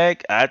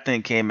K-Mac, I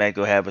think K-Mac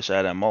will have a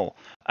shot at Mole.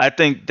 I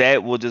think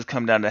that will just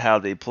come down to how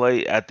they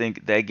play. I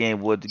think that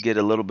game would get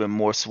a little bit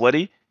more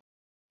sweaty.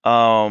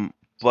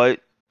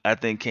 But I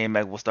think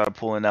K-Mac will start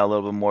pulling out a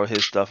little bit more of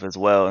his stuff as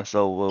well, and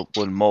so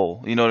will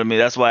Mole. You know what I mean?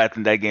 That's why I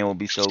think that game will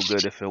be so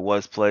good if it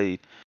was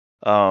played.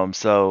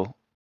 So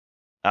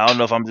I don't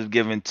know if I'm just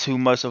giving too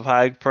much of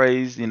high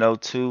praise,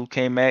 to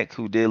K-Mac,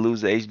 who did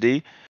lose the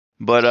HD,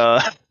 but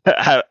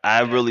I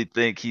really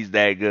think he's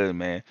that good,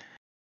 man.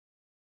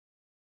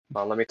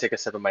 Let me take a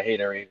sip of my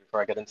haterade before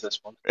I get into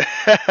this one.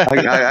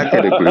 I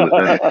can agree with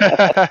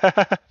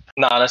that.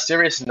 No, on a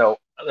serious note,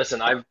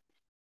 listen, I've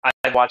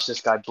watched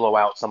this guy blow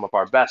out some of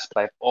our best,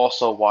 but I've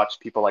also watched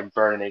people like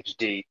Burn and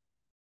HD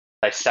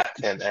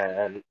dissect him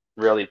and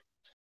really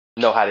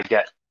know how to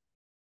get,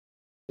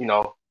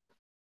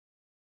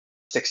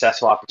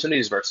 successful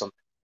opportunities versus him.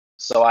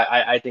 So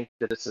I think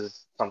that this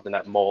is something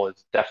that Mole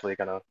is definitely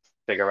going to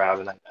figure out,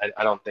 and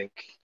I don't think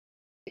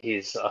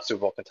he's a Super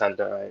Bowl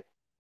contender.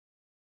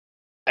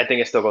 I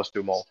think it still goes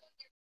through Mole.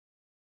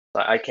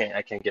 I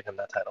can't give him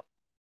that title.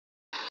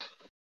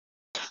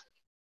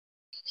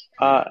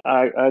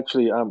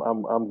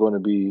 I'm going to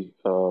be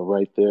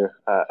right there.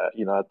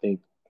 I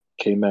think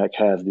K-Mac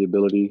has the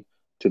ability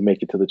to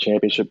make it to the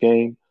championship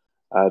game.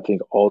 I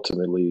think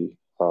ultimately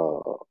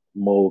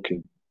Mo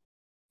can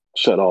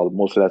shut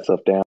most of that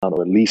stuff down,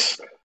 or at least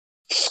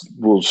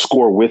will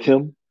score with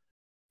him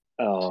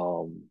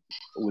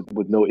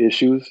with no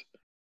issues.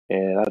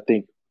 And I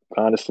think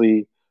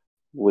honestly,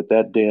 with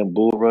that damn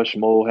bull rush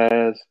Mo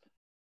has,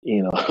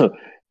 and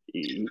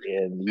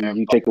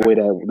you take away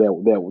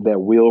that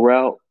wheel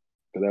route.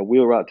 Because that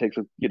wheel route takes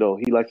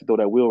he likes to throw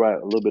that wheel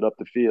route a little bit up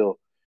the field.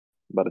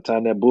 By the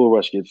time that bull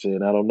rush gets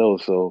in, I don't know.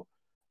 So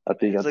I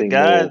think a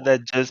guy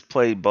that just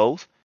played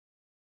both,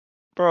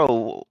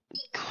 bro.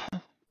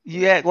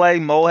 you act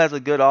like Mo has a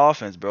good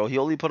offense, bro. He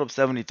only put up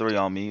 73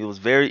 on me. It was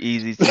very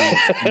easy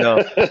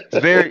to, it's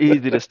very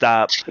easy to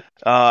stop.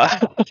 I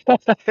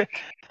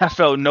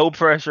felt no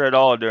pressure at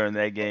all during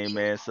that game,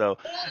 man. So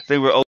I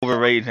think we're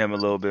overrating him a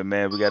little bit,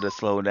 man. We got to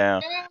slow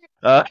down.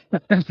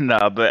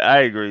 Nah, but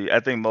I agree. I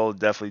think Mo's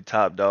definitely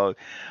top dog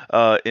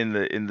in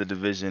the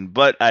division.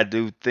 But I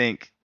do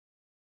think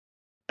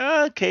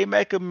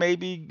K-Mac could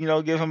maybe,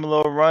 give him a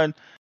little run.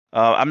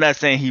 I'm not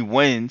saying he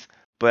wins,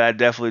 but I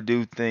definitely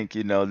do think,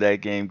 that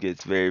game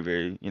gets very,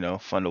 very,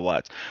 fun to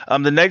watch.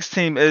 The next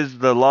team is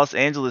the Los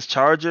Angeles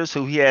Chargers,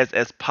 who he has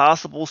as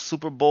possible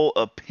Super Bowl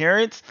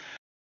appearance.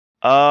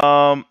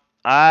 I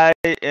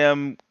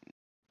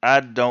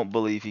don't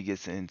believe he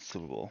gets in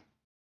Super Bowl.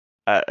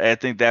 I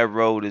think that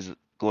road is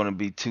going to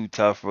be too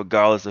tough,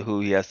 regardless of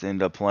who he has to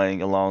end up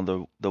playing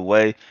along the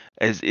way.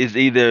 It's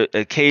either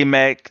a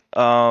K-Mac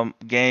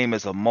game,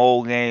 it's a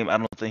Mole game. I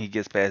don't think he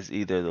gets past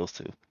either of those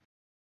two.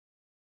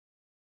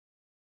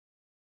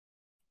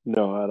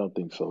 No, I don't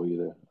think so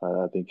either.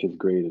 I think his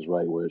grade is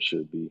right where it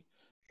should be.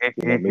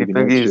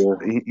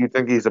 You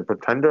think he's a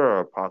pretender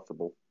or a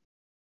possible?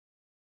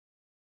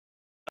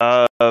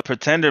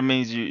 Pretender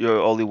means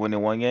you're only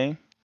winning one game.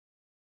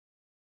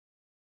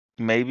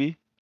 Maybe.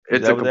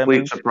 It's a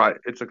complete surprise.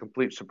 It's a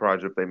complete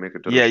surprise if they make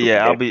it to the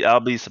Super Bowl.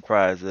 I'll be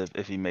surprised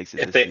if he makes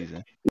it this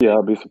season. Yeah,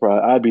 I'll be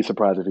surprised. I'd be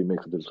surprised if he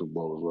makes it to the Super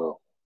Bowl as well.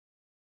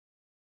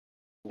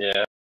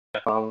 Yeah.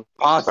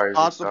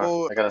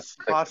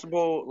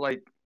 Possible,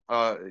 like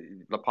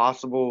the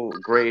possible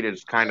grade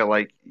is kind of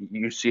like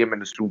you see him in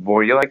the Super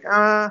Bowl. You're like,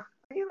 all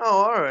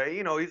right,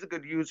 he's a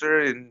good user,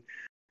 and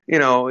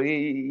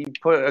he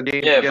put a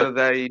game together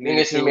that he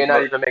needed to. He may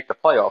not even make the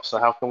playoffs, so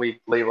how can we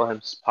label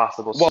him as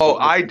possible? Well,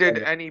 I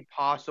did any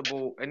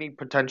potential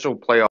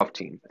playoff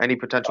team,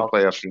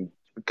 playoff team,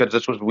 because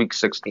this was week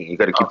 16. You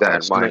got to keep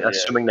that in mind.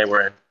 Assuming they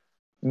were in.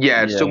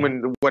 Yeah,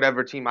 assuming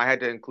whatever team, I had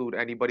to include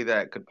anybody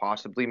that could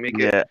possibly make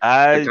it to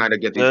kind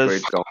of get these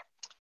grades going.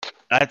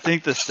 I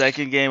think the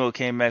second game of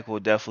K-Mac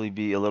will definitely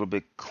be a little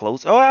bit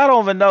close. Oh, I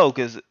don't even know,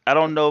 because I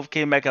don't know if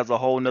K-Mac has a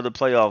whole nother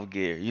playoff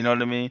gear. You know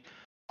what I mean?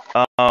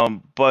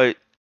 But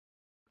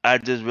I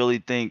just really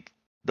think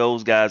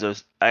those guys are.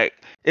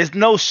 It's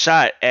no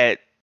shot at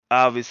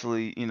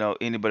obviously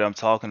anybody I'm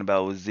talking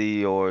about with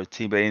Z or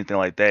T-Bay, anything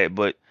like that.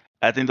 But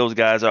I think those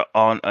guys are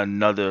on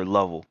another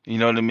level. You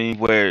know what I mean?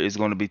 Where it's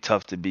going to be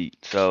tough to beat.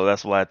 So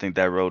that's why I think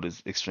that road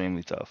is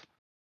extremely tough.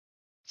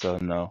 So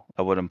no,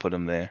 I wouldn't put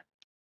him there.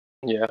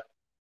 Yeah,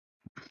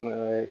 I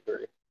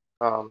agree.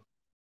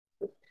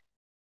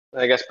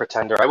 I guess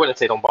pretender. I wouldn't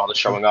say don't bother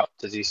showing up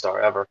to Z-Star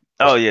ever.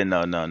 Oh yeah,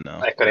 no.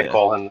 I couldn't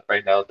call him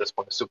right now at this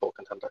point a Super Bowl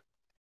contender.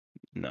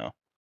 No.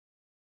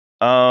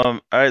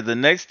 All right, the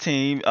next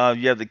team,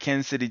 you have the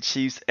Kansas City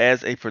Chiefs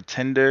as a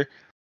pretender.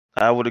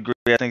 I would agree.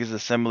 I think it's a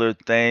similar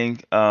thing.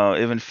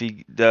 Even if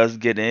he does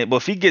get in, well,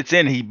 if he gets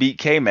in, he beat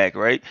K-Mac,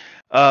 right?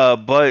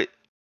 But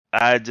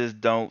I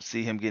just don't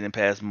see him getting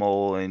past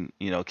Mole and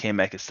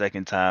K-Mac his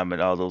second time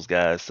and all those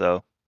guys.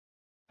 So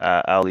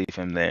I'll leave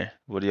him there.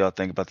 What do y'all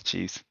think about the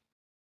Chiefs?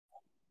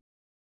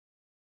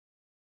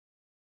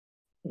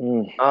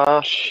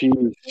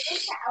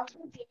 Chiefs.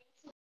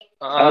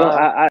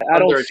 I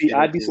don't see.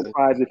 I'd be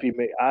surprised if he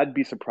made. I'd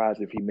be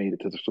surprised if he made it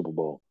to the Super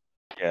Bowl.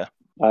 Yeah,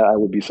 I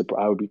would be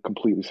surprised. I would be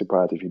completely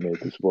surprised if he made it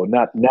to the Super Bowl.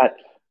 Not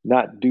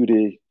due to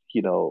him.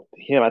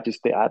 I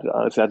just think.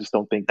 Honestly, I just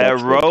don't think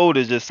that road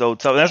is just so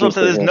tough. That's what I'm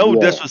saying. There's no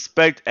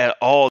disrespect at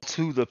all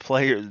to the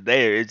players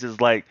there. It's just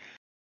like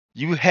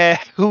you have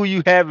who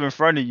you have in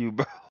front of you,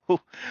 bro,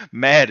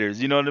 matters.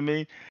 You know what I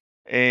mean?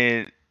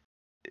 And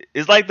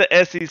it's like the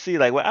SEC.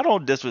 Like, well, I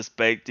don't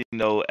disrespect,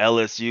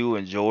 LSU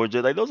and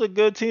Georgia. Like, those are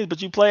good teams,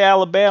 but you play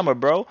Alabama,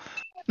 bro.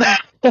 No,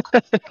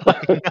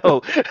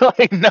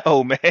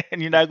 man.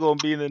 You're not going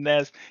to be in the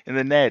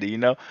natty.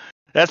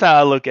 That's how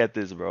I look at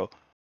this, bro.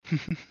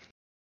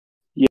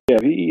 Yeah,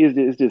 he is.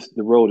 It's just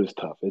the road is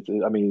tough.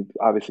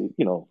 Obviously,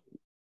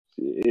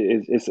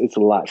 it's a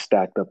lot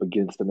stacked up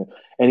against him,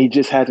 and he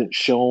just hasn't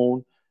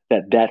shown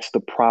that that's the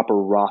proper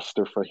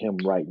roster for him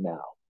right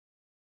now.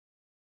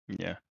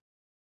 Yeah.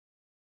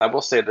 I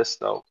will say this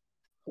though,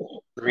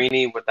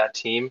 Rini with that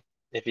team,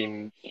 if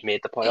he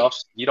made the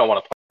playoffs, you don't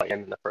want to play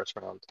him in the first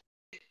round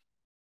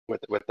with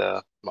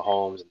the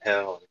Mahomes and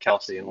Hill and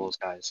Kelsey and all those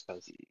guys,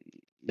 because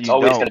it's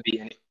always going to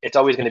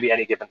be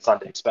any given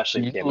Sunday,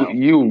 especially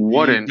you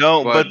wouldn't.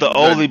 But the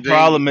only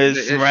problem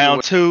is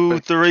round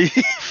 2, 3,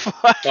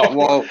 5.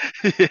 Well,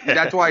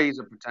 that's why he's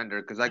a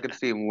pretender, because I could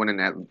see him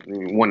winning a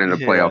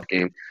playoff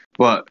game,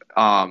 but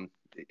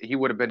he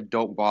would have been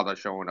don't bother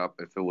showing up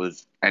if it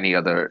was any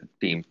other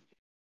team.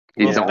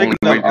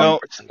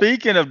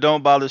 Speaking of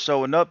don't bother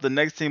showing up, the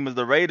next team is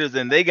the Raiders,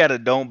 and they got a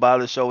don't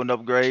bother showing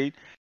up grade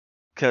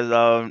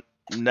because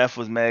Neff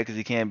was mad because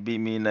he can't beat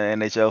me in the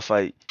NHL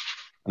fight.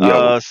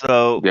 You're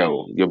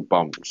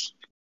bums.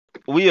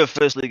 We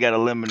officially got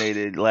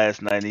eliminated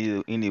last night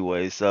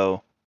anyway,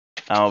 so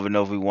I don't even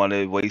know if we want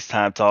to waste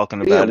time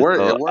talking about it.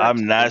 So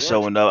I'm not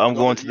showing up. I'm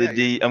going to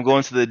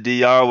the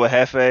DR with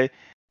Hefe.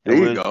 And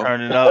we're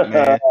turning up,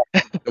 man.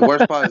 The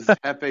worst part is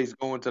Hefe's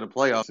going to the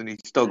playoffs and he's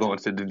still going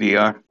to the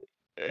DR.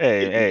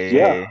 Hey!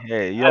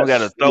 You don't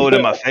gotta Yes. throw it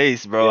in my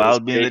face, bro. Yeah, I'll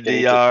this be in the cake and eat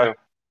it DR. too.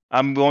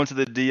 I'm going to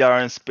the DR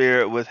in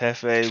spirit with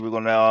Hefe. We're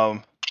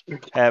gonna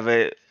have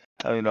a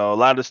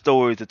lot of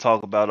stories to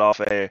talk about off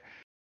air.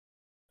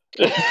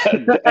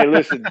 Hey,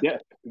 listen,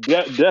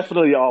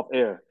 definitely off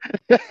air.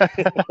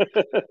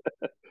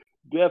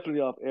 Definitely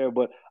off air.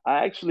 But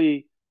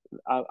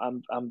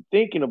I'm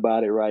thinking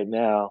about it right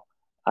now.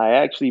 I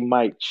actually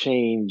might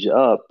change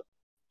up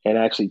and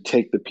actually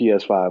take the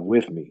PS5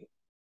 with me.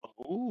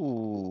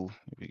 Ooh,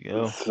 here we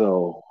go.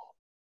 So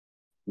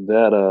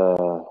that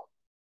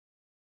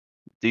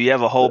Do you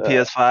have a whole uh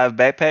PS5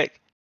 backpack?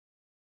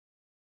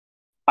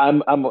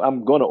 I'm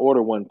going to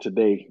order one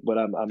today, but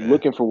I'm Yeah.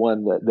 looking for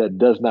one that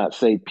does not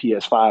say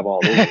PS5 all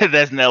over it.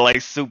 That's not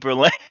like super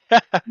lame.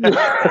 Right.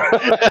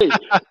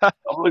 I'm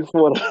looking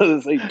for one that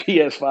doesn't say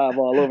PS5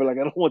 all over. Like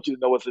I don't want you to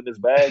know what's in this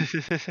bag.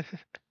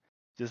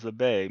 Just a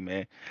bag,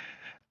 man.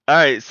 All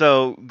right,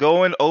 so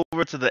going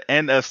over to the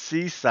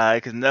NFC side,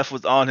 because Neff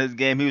was on his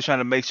game, he was trying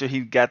to make sure he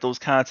got those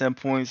content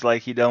points,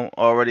 like he don't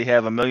already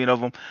have a million of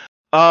them.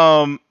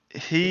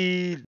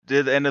 He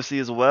did the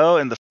NFC as well,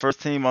 and the first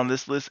team on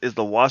this list is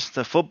the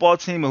Washington Football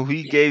Team, who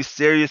he gave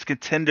serious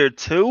contender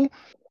to.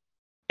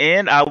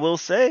 And I will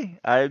say,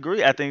 I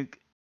agree. I think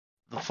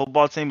the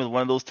football team is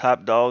one of those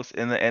top dogs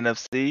in the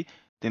NFC. I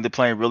think they're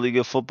playing really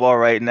good football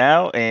right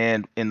now,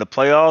 and in the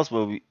playoffs,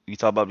 where we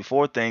talked about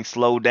before, things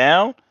slow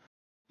down.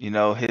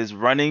 His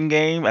running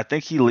game, I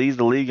think he leads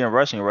the league in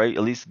rushing, right?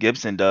 At least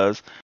Gibson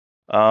does.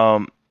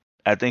 I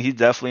think he's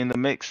definitely in the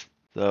mix.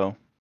 So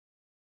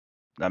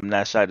I'm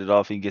not shocked at all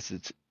if he gets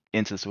it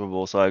into the Super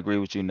Bowl. So I agree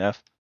with you, Neff.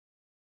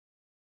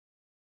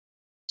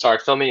 Sorry,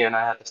 fill me in. I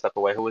had to step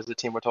away. Who is the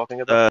team we're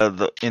talking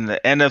about? In the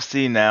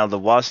NFC now, the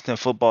Washington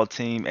Football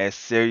Team as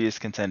serious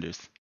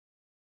contenders.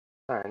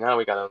 All right, now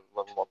we got a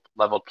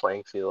level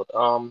playing field.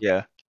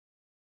 Yeah.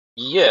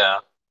 Yeah,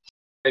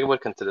 I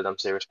would consider them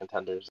serious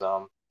contenders.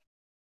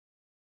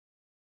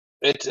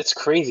 It's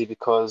crazy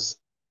because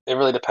it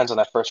really depends on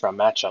that first round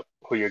matchup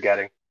who you're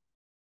getting.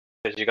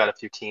 Because you got a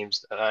few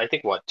teams. I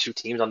think two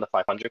teams on the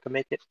 500 can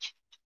make it.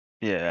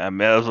 Yeah, I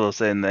may as well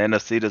say in the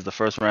NFC, does the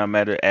first round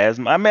matter as?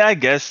 I mean, I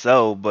guess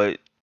so, but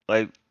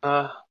like,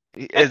 I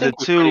is think it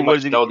we two? pretty What much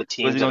is he? know the Was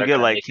teams he that gonna are get going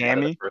to like make it out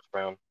of the Cammy? first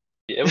round.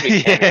 It would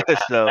be Cammy Yeah. or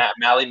So,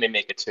 Mally may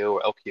make it too,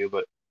 or LQ,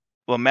 but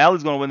well,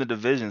 Mally's gonna win the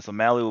division, so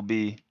Mally will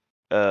be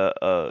 3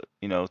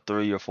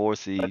 or 4 I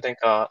seed. think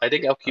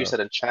LQ Uh,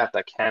 said in chat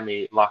that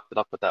Cammy locked it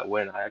up with that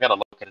win. I gotta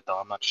look at it though.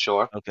 I'm not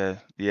sure, okay,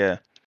 yeah.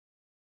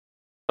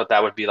 but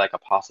that would be like a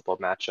possible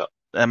matchup.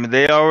 I mean,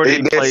 they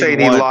already They're played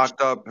saying once.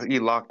 he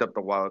locked up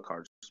the wild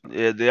cards.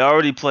 Yeah, they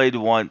already played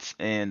once,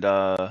 and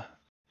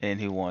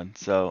he won.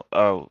 So,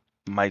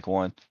 Mike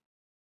won.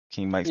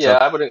 King Mike. Yeah, So,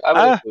 I would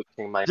uh, include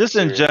King Mike as just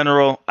in serious.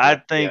 general, I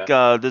think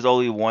Yeah. there's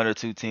only 1 or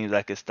 2 teams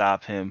that could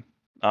stop him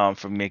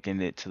from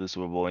making it to the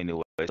Super Bowl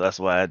anyway. So that's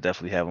why I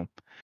definitely have him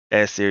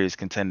as serious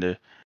contender.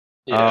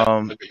 Yeah,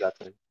 Um, look at that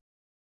team.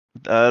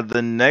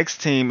 the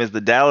next team is the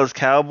Dallas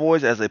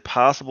Cowboys as a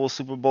possible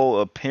Super Bowl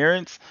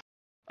appearance.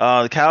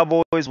 The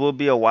Cowboys will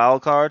be a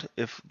wild card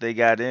if they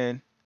got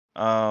in.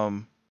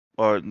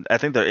 Or I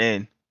think they're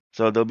in.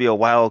 So they'll be a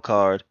wild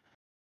card.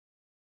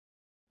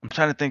 I'm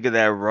trying to think of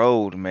that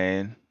road,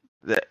 man.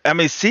 I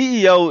mean,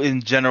 CEO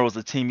in general is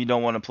a team you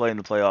don't want to play in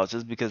the playoffs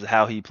just because of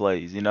how he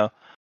plays, he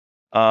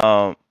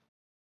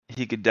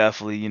could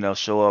definitely,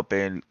 show up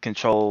and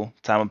control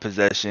time of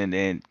possession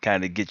and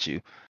kind of get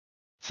you.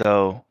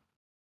 So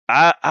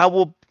I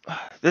will.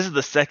 This is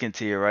the second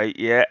tier, right?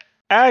 Yeah,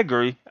 I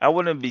agree. I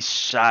wouldn't be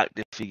shocked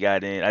if he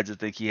got in. I just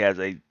think he has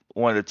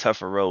one of the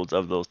tougher roads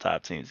of those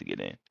top teams to get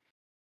in.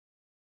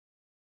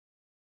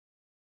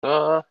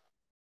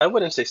 I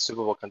wouldn't say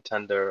Super Bowl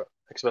contender,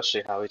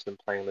 especially how he's been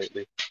playing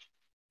lately.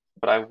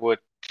 But I would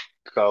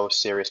go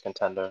serious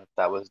contender if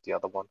that was the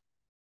other one.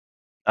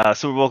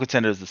 Super Bowl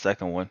contender is the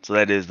second one, so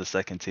that is the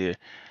second tier.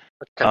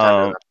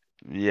 Contender.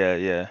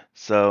 Yeah.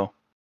 So,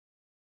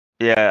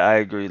 yeah, I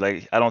agree.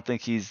 Like, I don't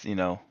think he's,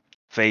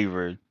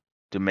 favored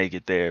to make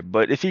it there.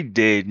 But if he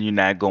did, you're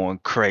not going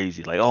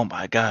crazy. Like, oh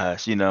my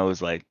gosh,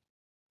 it's like,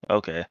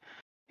 okay.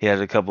 He had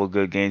a couple of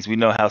good games. We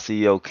know how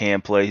CEO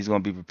can play. He's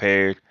going to be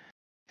prepared.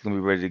 He's going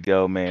to be ready to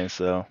go, man.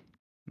 So,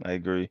 I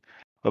agree.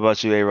 What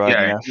about you, A-Rod,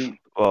 Yeah, Neff?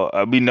 Well,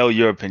 we know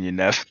your opinion,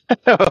 Neff.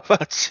 What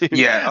about you?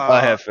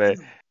 yeah. Hefe.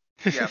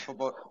 Yeah,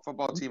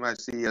 football team I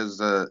see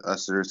as a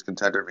serious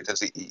contender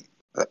because he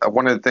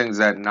one of the things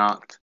that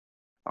knocked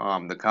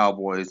the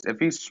Cowboys. If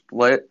he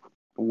split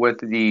with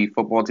the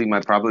football team,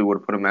 I probably would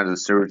have put him as a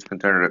serious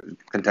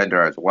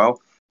contender as well.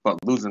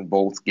 But losing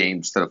both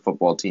games to the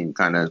football team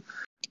kind of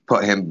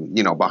put him,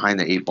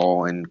 behind the 8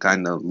 ball and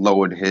kind of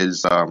lowered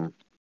his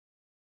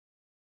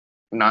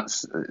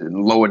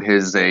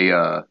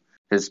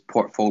his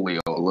portfolio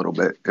a little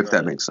bit, if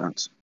that makes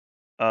sense.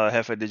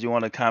 Hefe, did you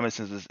want to comment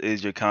since this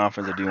is your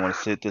conference, or do you want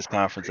to sit this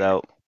conference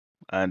out?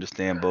 I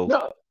understand both.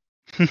 No.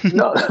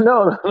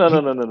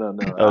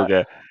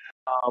 Okay.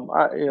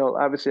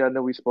 Obviously, I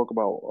know we spoke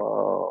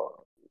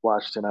about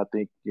Washington. I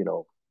think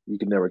You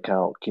can never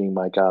count King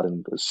Mike out,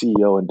 and the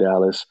CEO in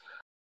Dallas.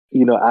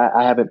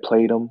 I haven't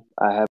played him.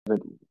 I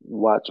haven't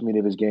watched many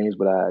of his games,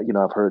 but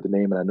I've heard the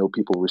name and I know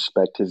people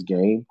respect his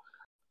game.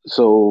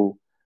 So,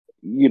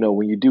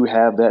 when you do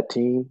have that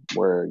team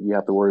where you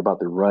have to worry about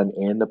the run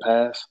and the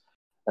pass,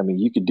 I mean,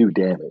 you could do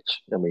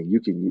damage. I mean,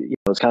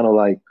 it's kind of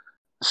like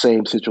the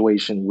same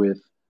situation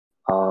with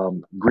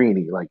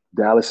Greeny. Like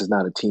Dallas is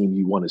not a team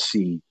you want to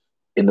see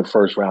in the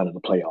first round of the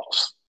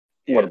playoffs,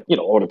 or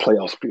the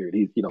playoffs period.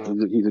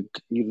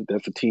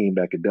 That's a team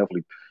that could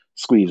definitely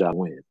squeeze out a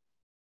win.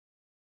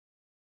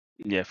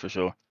 Yeah, for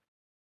sure.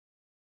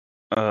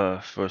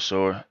 For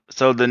sure.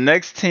 So the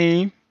next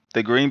team,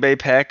 the Green Bay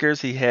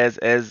Packers, he has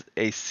as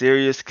a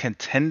serious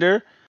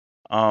contender.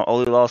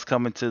 Only loss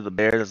coming to the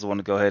Bears. I just want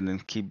to go ahead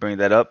and keep bringing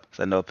that up because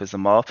I know it pisses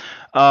them off.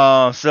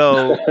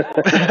 So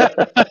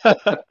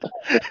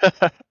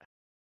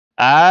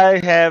I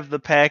have the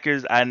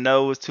Packers. I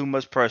know it's too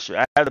much pressure.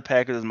 I have the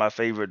Packers as my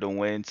favorite to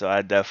win, so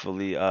I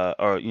definitely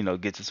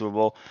get to Super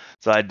Bowl.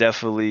 So I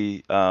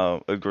definitely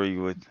agree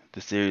with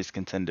the serious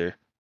contender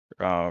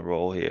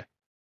role here.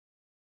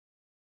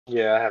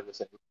 Yeah, I have the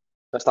same.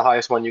 That's the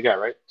highest one you got,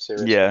 right?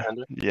 Serious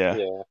contender?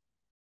 Yeah.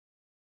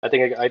 I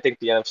think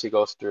the NFC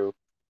goes through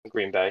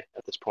Green Bay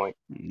at this point.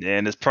 Yeah,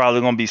 and it's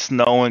probably gonna be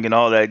snowing and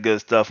all that good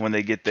stuff when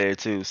they get there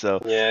too.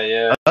 So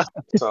yeah.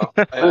 So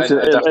listen,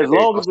 as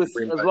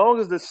long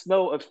as the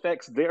snow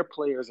affects their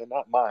players and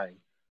not mine,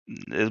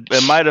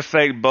 it might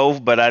affect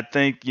both. But I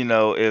think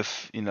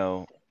if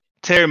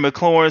Terry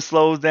McLaurin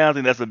slows down, I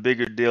think that's a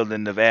bigger deal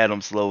than if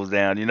Adam slows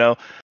down.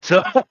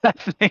 So I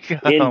think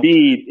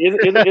indeed,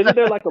 isn't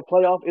there like a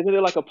playoff? Isn't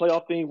there like a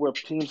playoff thing where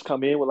teams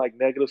come in with like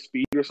negative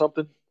speed or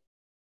something?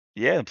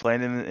 Yeah,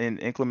 playing in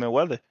inclement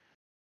weather.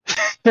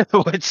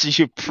 Which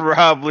your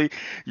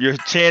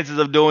chances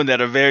of doing that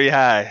are very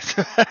high.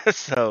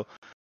 So,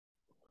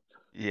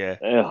 yeah.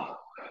 Yeah.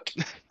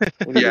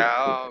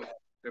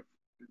 If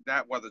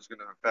that weather's going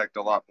to affect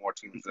a lot more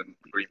teams than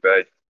Green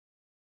Bay.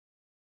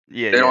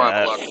 Yeah, they don't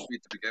have a lot of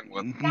speed to begin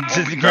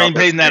with. Green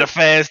Bay's not a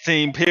fast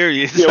team,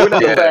 period. Yeah, we're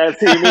not a fast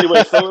team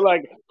anyway. So we're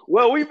like,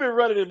 well, we've been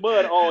running in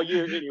mud all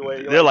year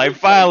anyway. They're like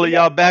finally,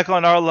 y'all back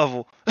on our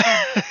level.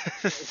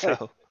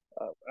 So.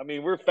 I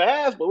mean, we're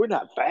fast, but we're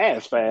not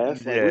fast.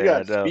 Like, yeah, we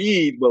got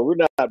speed, but we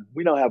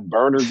don't have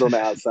burners on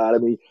the outside. I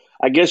mean,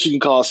 I guess you can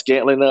call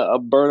Scantling a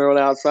burner on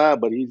the outside,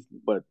 but I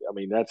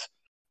mean,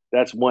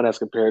 that's one as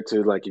compared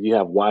to like if you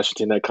have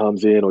Washington that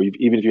comes in, or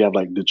even if you have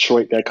like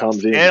Detroit that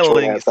comes in.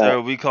 Scantling, sir,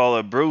 we call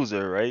a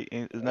bruiser, right?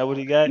 Isn't that what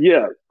he got?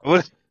 Yeah.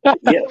 What? Yeah.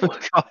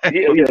 It's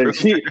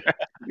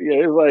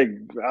like,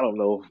 I don't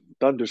know,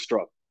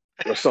 Thunderstruck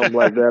or something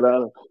like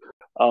that.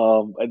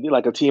 I think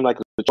like a team like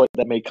Detroit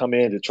that may come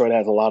in. Detroit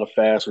has a lot of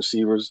fast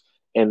receivers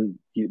and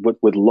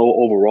with low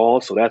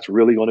overall, so that's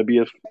really going to be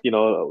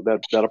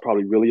that'll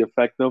probably really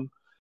affect them.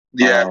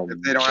 Yeah,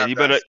 if they don't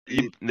have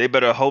they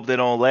better hope they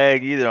don't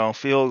lag either on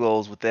field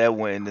goals with that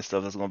win and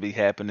stuff that's going to be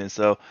happening.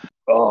 So,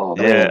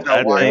 man,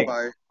 I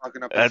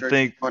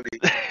think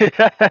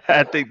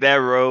I think that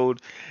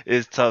road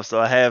is tough. So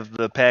I have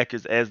the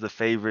Packers as the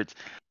favorites.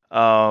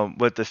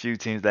 With a few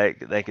teams that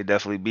could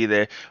definitely be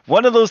there.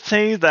 One of those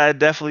teams that I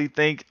definitely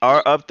think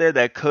are up there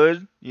that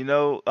could,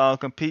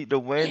 compete to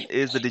win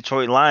is the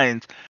Detroit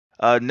Lions.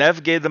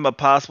 Nev gave them a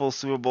possible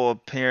Super Bowl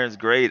appearance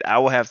grade. I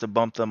will have to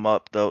bump them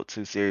up though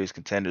to serious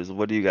contenders.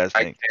 What do you guys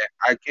think?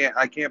 I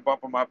can't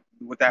bump them up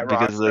with that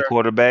because roster. Of the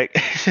quarterback.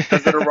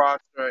 Because of the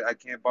roster, I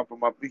can't bump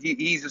him up.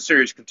 He's a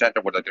serious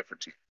contender with a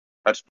different team.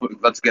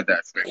 Let's get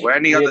that straight. Where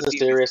any other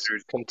team is a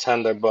serious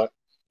contender, but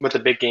with the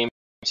big game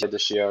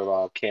this year,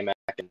 K-Mac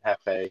and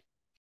Hefe,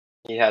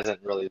 he hasn't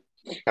really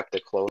kept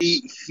it close.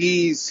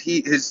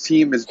 His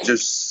team is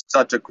just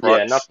such a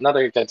crutch. Yeah,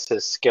 nothing against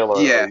his skill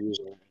or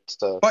user.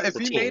 But if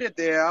he made it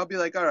there, I'll be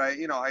like, all right,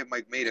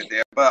 Mike made it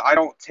there. But I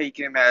don't take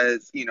him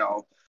as, he's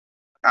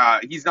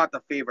not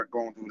the favorite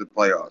going through the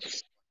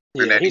playoffs.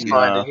 Yeah, he's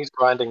grinding. He's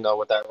grinding though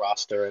with that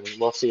roster, and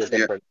we'll see a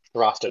different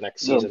roster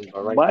next season.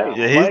 But right now,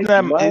 he's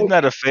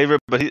not a favorite,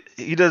 but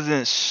he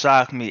doesn't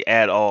shock me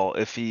at all.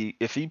 If he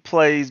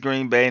plays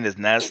Green Bay and it's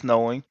not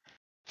snowing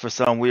for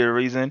some weird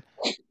reason,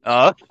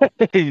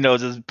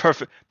 just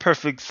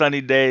perfect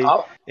sunny day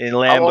in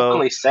Lambeau. I'll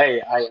openly say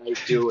I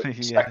do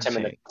expect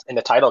him in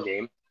the title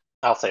game.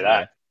 I'll say that.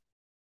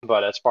 Yeah.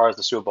 But as far as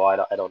the Super Bowl,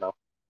 I don't know.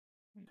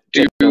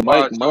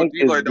 Mike are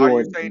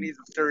you saying he's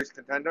a serious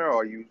contender,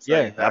 or are you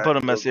saying I put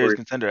him as serious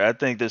contender. I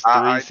think there's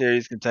three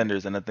serious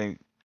contenders, and I think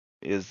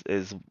is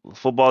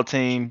football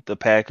team, the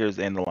Packers,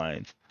 and the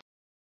Lions.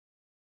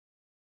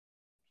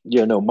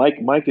 Yeah, no, Mike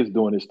is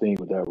doing his thing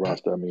with that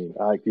roster. I mean,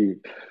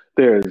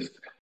 there's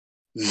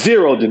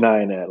zero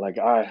denying that. Like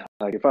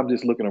if I'm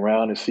just looking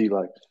around and see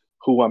like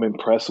who I'm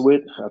impressed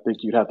with, I think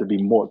you'd have to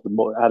be more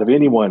out of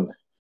anyone.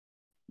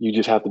 You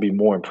just have to be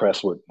more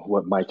impressed with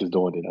what Mike is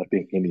doing than I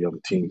think any other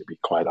team, to be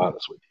quite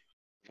honest with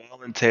you.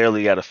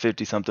 Voluntarily got a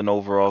 50-something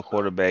overall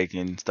quarterback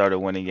and started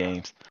winning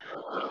games,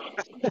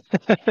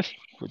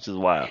 which is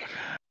wild.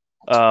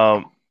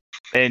 And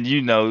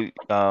like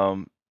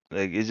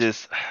it's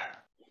just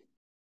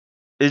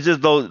it's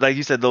just those, like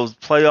you said, those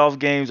playoff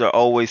games are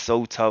always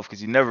so tough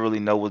because you never really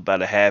know what's about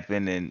to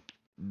happen. And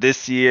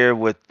this year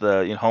with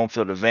the home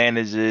field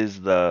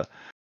advantages, the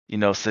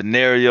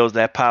scenarios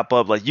that pop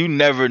up, like you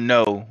never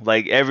know.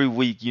 Like every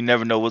week, you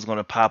never know what's going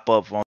to pop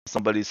up on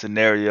somebody's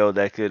scenario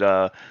that could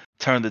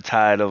turn the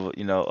tide of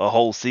a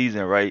whole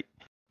season, right,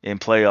 in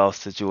playoff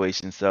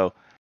situations. So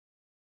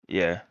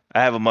yeah,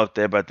 I have them up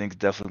there, but I think it's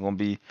definitely going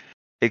to be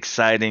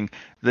exciting.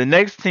 The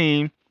next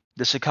team,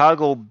 the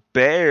Chicago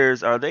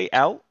Bears, are they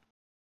out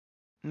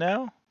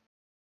now?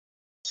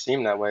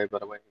 Seemed that way by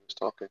the way he was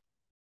talking.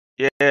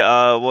 Yeah,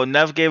 well,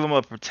 Neff gave him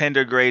a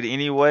pretender grade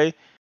anyway.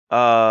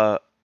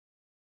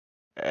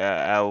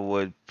 I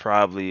would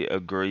probably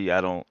agree.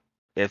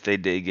 If they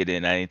did get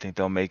in, I didn't think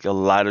they'll make a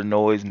lot of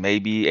noise.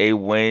 Maybe a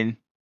win,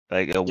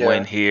 like a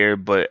win here,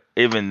 but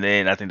even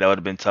then, I think that would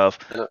have been tough.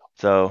 Yeah.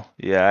 So,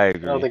 yeah, I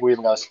agree. I don't think we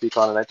even got to speak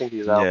on it. I think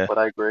he's out, but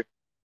I agree.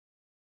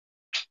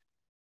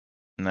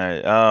 All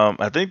right.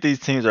 I think these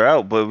teams are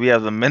out, but we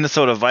have the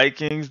Minnesota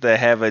Vikings that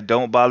have a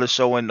don't bother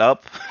showing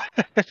up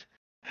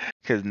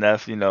because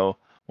Neff,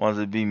 wants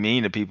to be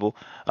mean to people.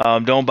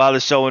 Don't bother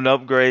showing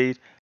up grade.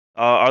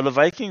 Are the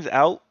Vikings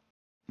out?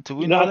 Do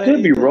we know I that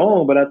could be either?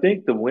 wrong, but I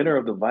think the winner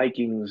of the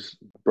Vikings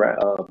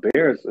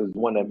Bears is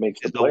one that makes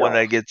the playoffs. The one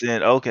that gets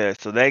in. Okay,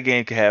 so that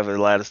game could have a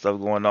lot of stuff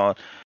going on.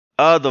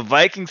 The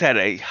Vikings had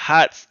a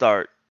hot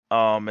start,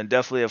 and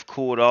definitely have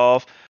cooled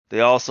off. They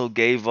also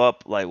gave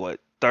up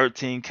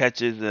 13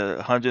 catches,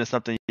 100 and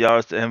something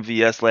yards to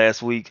MVS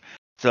last week.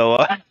 So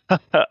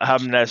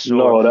I'm not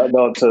sure.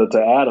 No,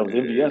 to Adams.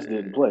 MVS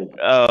didn't play.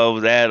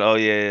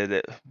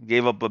 That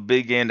gave up a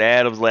big end to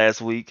Adams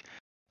last week.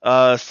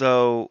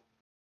 So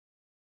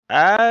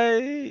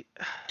I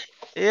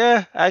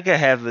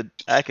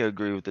could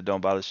agree with the don't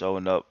bother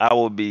showing up. I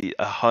would be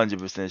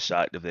 100%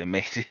 shocked if they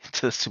made it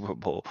to the Super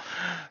Bowl.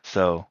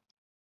 So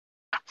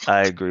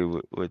I agree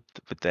with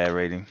that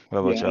rating. What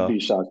about y'all? I'd be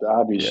shocked.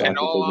 I'd be shocked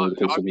if they made it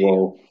to the Super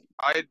Bowl.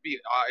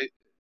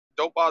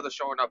 Don't bother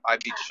showing up.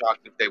 I'd be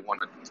shocked if they won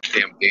a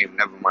damn game.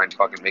 Never mind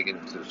fucking making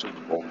it to the Super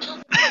Bowl.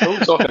 Who are we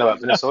talking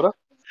about? Minnesota?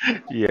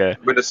 Yeah.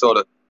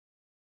 Minnesota.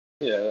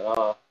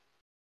 Yeah.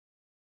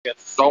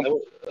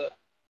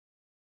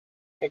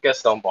 I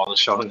guess don't bother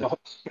showing up.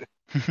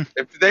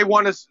 If they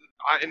want us,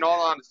 in all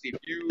honesty, if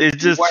you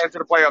went into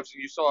the playoffs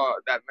and you saw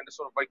that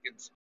Minnesota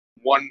Vikings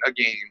won a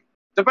game,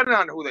 depending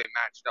on who they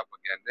matched up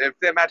against, if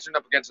they're matching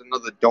up against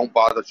another don't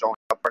bother showing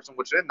up person,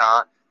 which they're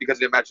not because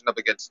they're matching up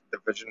against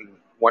division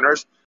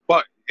winners,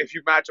 but if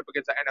you match up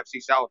against the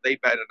NFC South, they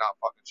better not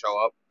fucking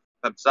show up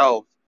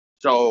themselves.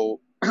 So,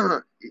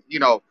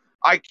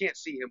 I can't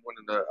see him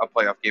winning a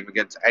playoff game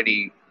against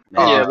any.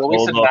 Well, we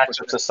said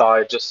matchups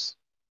aside, just.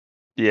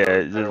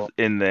 Yeah, just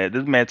in there.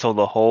 This man told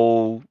the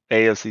whole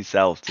AFC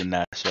South to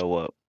not show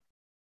up.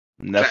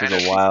 Neff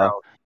is a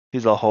wild.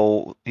 He's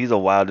a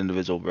wild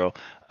individual, bro. All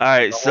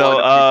right,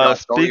 so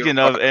speaking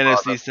of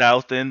NFC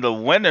South, then the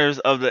winners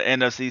of the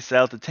NFC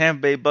South, the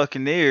Tampa Bay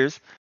Buccaneers,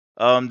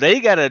 they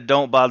got a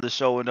don't bother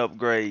showing up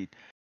grade,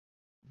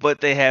 but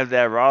they have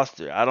that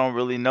roster. I don't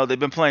really know. They've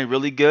been playing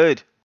really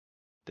good.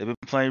 Except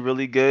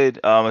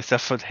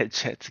for that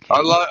Jets game.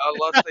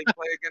 Unless they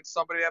play against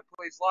somebody that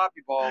plays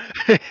sloppy ball.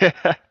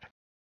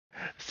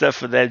 Except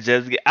for that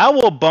Jets game. I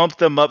will bump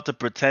them up to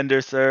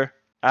pretender, sir.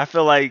 I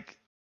feel like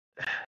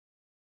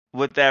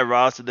with that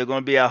roster, they're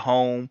going to be at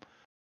home.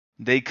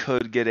 They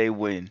could get a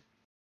win.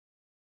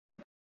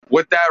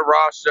 With that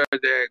roster, they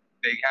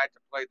had to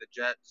play the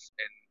Jets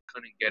and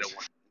couldn't get a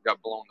win.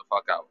 Got blown the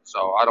fuck out.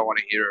 So I don't want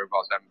to hear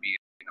about them being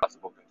a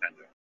possible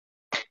contender.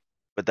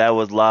 But that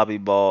was lobby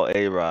ball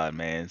A-Rod,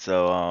 man.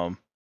 So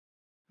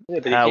yeah,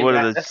 but he came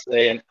back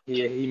yesterday and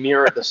he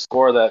mirrored the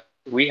score that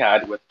we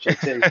had with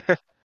JT.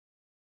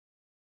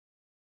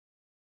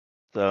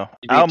 So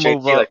I'll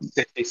move up. Like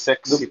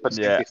 66.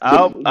 Yeah,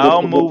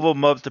 I'll move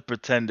them up to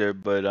pretender,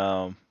 but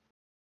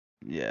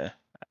yeah.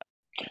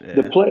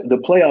 The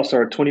playoffs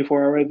are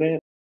 24-hour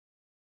advance.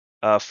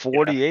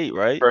 48,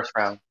 right? First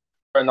round.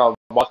 Or no,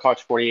 wild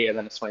card's 48, and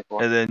then it's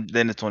 24. And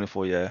then it's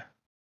 24, yeah.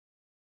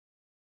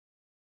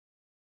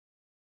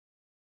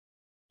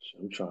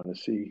 I'm trying to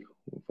see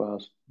if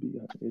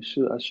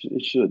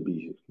it should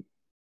be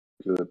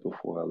good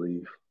before I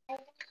leave.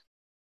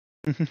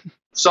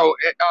 So,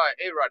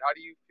 A-Rod, how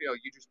do you feel?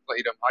 You just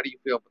played them. How do you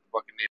feel about the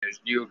Buccaneers?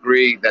 Do you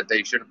agree that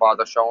they shouldn't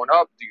bother showing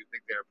up? Do you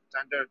think they're a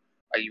pretender?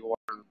 Are you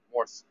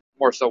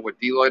more so with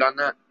Deloitte on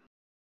that?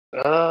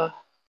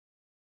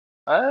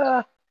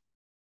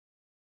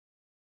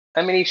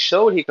 I mean, he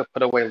showed he could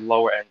put away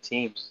lower end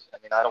teams. I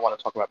mean, I don't want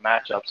to talk about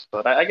matchups,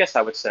 but I guess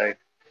I would say,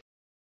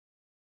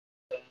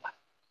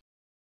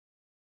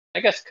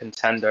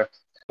 contender.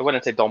 I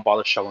wouldn't say don't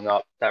bother showing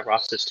up. That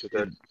roster's too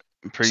good.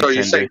 So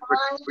you say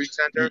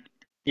pretender?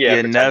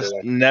 Yeah,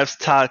 Neff's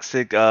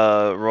toxic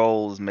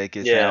roles make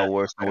it sound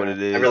worse than what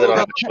it is. I really don't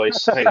have a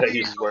choice.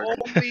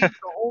 The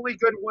only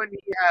good win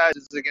he has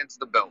is against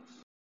the Bills.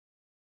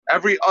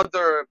 Every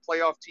other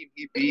playoff team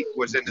he beat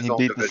was in his own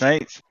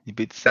division. He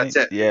beat the Saints.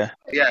 That's it. Yeah,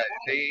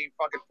 they ain't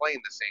fucking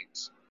playing the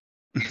Saints.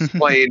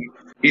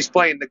 He's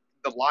playing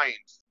the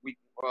Lions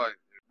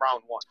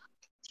round one.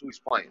 That's who he's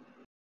playing.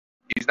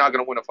 He's not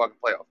gonna win a fucking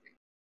playoff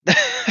game.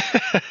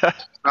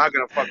 He's not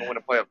gonna fucking win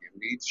a playoff game.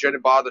 He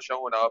shouldn't bother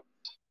showing up.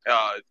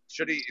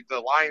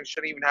 The Lions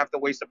shouldn't even have to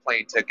waste a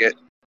plane ticket.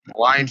 The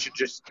Lions should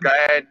just go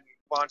ahead and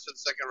move on to the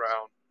second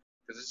round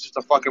because it's just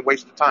a fucking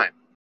waste of time.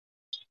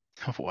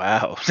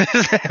 Wow.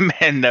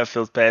 Man, that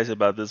feels passionate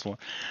about this one.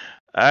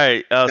 All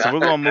right, so we're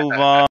going to move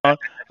on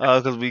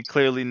because we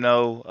clearly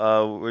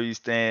know where you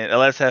stand.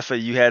 Unless, Hefe,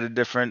 you had a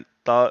different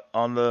thought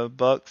on the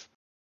Bucks?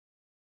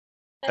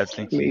 I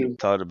think we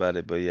talked about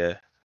it, but yeah.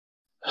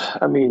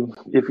 I mean,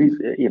 if he's,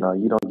 you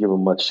don't give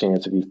him much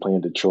chance if he's playing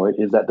Detroit.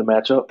 Is that the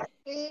matchup?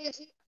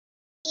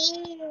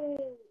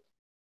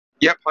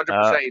 Yep,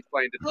 100% he's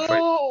playing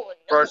Detroit.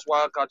 First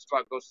wild card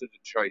spot goes to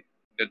Detroit.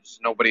 There's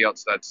nobody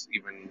else that's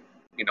even,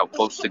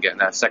 close to getting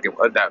that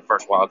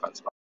first wild card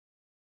spot.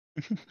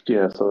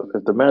 Yeah, so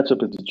if the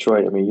matchup is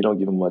Detroit, I mean, you don't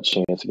give him much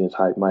chance against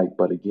Hype Mike.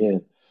 But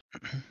again,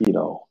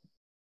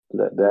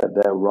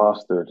 that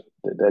roster,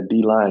 that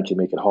D line can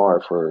make it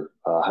hard for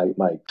Hype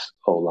Mike's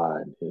O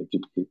line.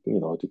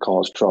 To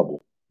cause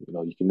trouble.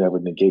 You can never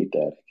negate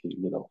that.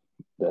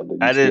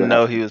 I didn't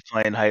know he was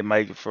playing Hype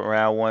Mike for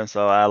round one,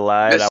 so I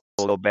lied. I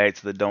will go back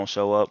to the don't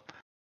show up.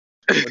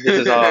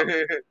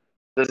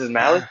 This is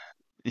Mally?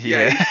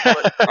 Yeah.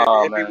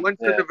 If he wins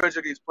the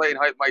division, he's playing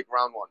Hype Mike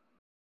round one.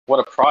 What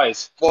a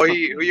prize! Well,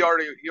 he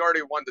already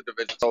won the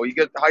division, so he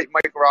gets Hype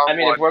Mike round one. I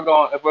mean, if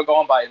we're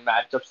going by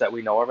matchups that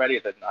we know already,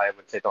 then I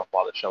would say don't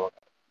bother showing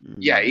up.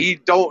 Yeah, he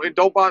don't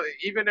bother.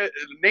 Even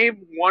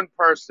name one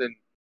person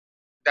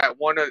that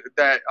won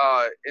that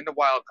in the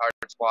wild card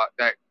spot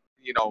that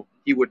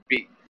he would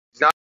beat.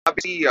 He's not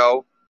beating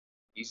CEO.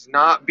 He's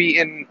not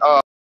beating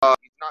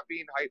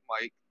Hype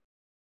Mike.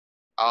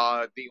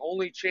 The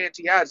only chance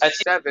he has is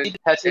 7.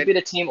 Has he beat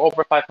a team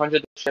over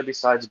 500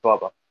 besides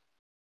Bubba?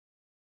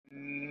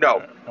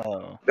 No.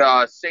 Oh.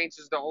 The Saints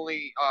is the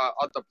only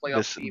other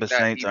playoff team the that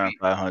Saints he aren't beat.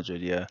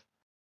 500, yeah.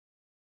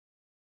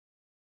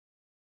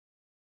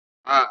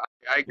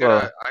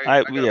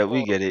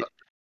 We get it.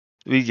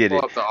 We get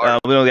it.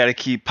 We don't got to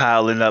keep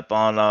piling up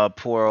on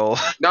poor old.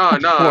 No.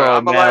 I'm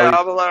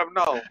gonna let him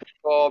know.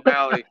 Paul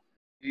Mally,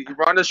 he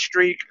run a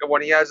streak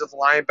when he has his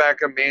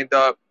linebacker manned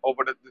up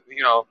over the,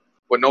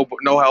 with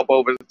no help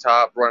over the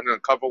top, running a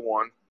cover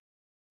one.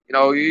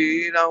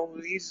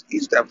 He's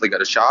definitely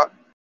got a shot.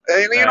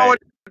 And you know what?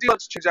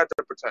 Let's change that to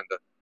the Pretender.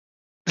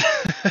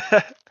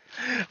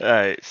 All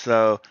right,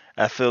 so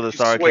I feel the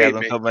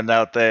sarcasm coming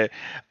out there.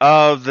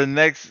 The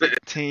next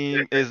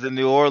team is the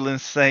New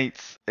Orleans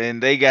Saints,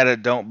 and they got a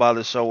don't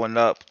bother showing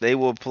up. They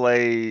will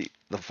play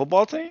the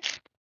football team?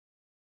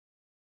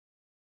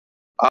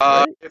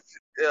 If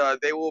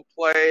they will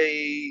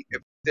play,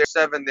 if they're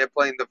 7, they're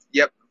playing the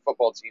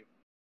football team.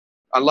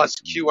 Unless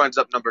Q ends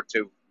up number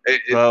 2.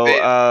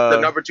 The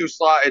number 2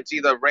 slot, it's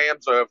either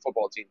Rams or a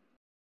football team.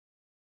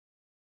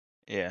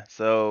 Yeah,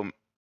 so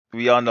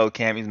we all know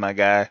Cammy's my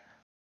guy.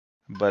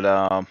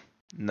 But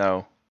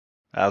no,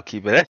 I'll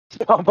keep it.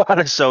 Don't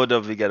bother showing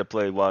up if we got to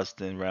play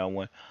Washington round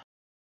 1.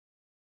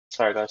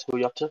 Sorry, guys. Who are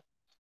you up to?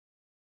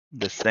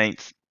 The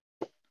Saints,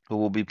 who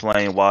will be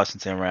playing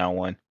Washington round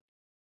 1.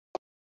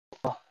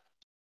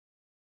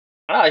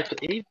 I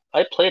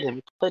played him.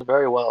 He played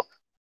very well.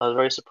 I was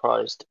very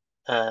surprised.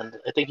 And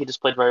I think he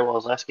just played very well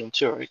his last game,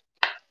 too, right?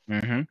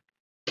 Mm-hmm.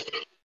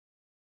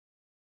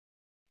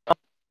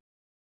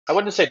 I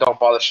wouldn't say don't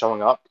bother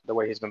showing up the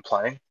way he's been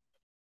playing.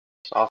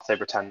 So I'll say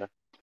Pretender.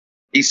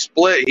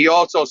 He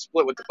also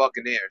split with the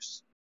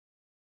Buccaneers.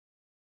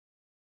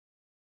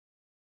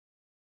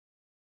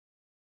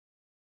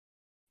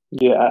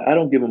 Yeah, I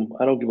don't give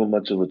him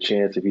much of a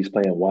chance if he's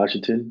playing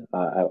Washington.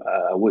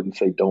 I wouldn't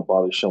say don't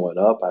bother showing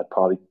up. I'd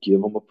probably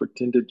give him a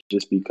Pretender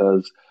just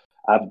because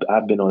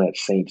I've been on that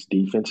Saints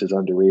defense is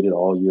underrated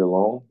all year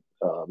long.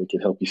 It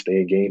can help you stay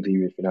in games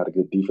even if you're not a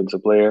good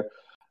defensive player.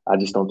 I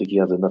just don't think he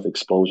has enough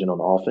explosion on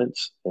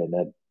offense, and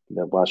that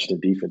Washington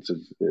defense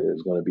is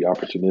going to be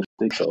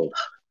opportunistic. So,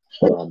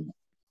 but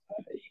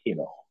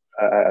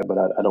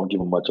I don't give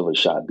him much of a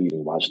shot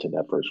beating Washington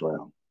that first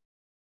round.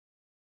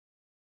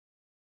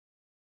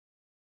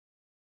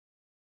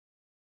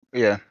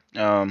 Yeah,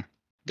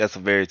 that's a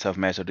very tough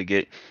matchup to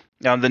get.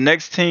 Now the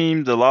next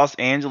team, the Los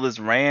Angeles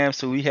Rams,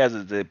 who he has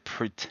as a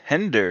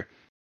Pretender.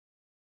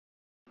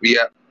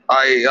 Yeah,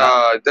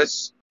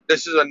 this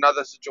is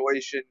another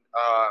situation.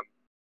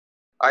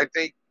 I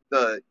think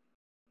the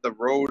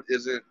road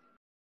isn't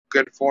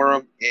good for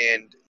him,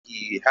 and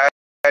he had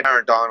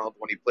Aaron Donald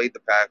when he played the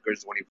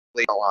Packers, when he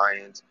played the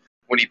Lions,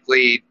 when he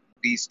played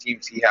these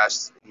teams he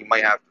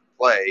might have to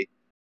play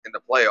in the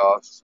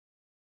playoffs,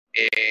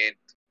 and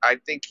I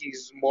think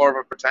he's more of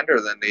a pretender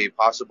than a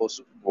possible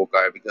Super Bowl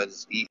guy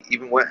because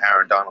even with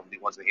Aaron Donald, he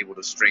wasn't able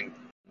to string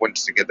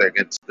wins together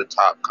against the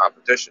top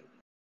competition.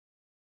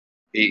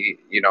 I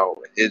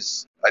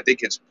think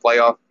his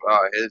playoff,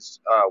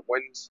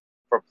 wins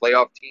for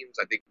playoff teams.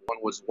 I think one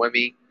was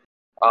Wimmy,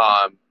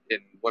 and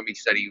Wimmy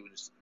said he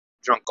was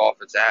drunk off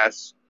his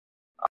ass.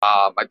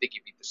 I think he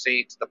beat the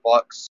Saints, the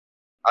Bucks.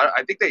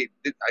 I think they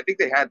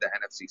had the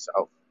NFC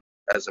South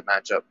as a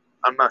matchup.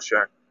 I'm not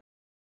sure.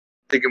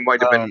 think it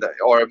might have been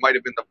it might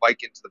have been the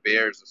Vikings, the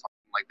Bears, or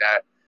something like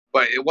that.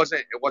 But it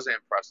wasn't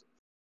impressive.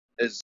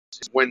 His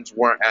wins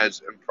weren't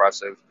as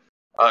impressive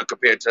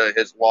compared to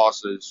his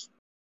losses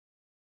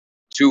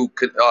to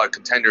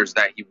contenders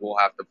that he will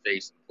have to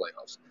face in the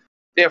playoffs.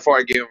 Therefore,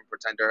 I gave him a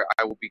pretender.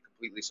 I will be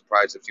completely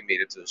surprised if he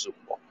made it to the Super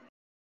Bowl.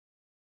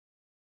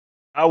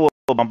 I will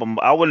bump him.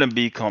 I wouldn't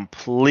be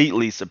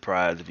completely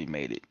surprised if he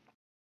made it.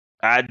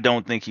 I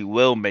don't think he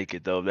will make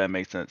it though, if that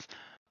makes sense.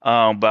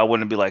 But I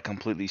wouldn't be like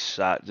completely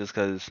shocked just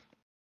because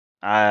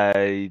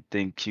I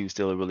think Q's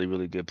still a really,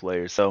 really good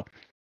player. So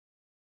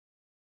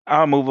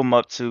I'll move him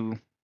up to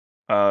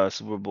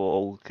Super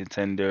Bowl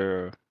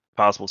contender, or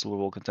possible Super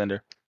Bowl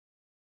contender.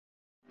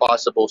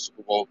 Possible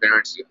Super Bowl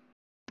appearance.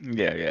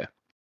 Yeah.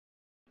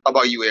 How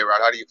about you,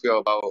 A-Rod? How do you feel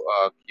about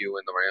Q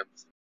and the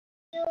Rams?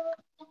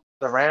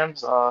 The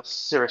Rams,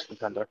 serious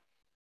contender.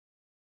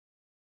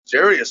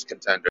 Serious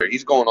contender.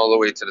 He's going all the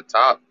way to the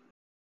top.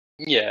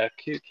 Yeah,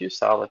 Q's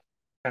solid.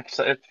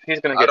 If he's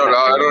gonna I get. don't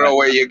know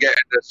where you're getting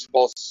this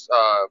false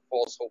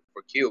hope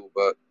for Q,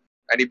 but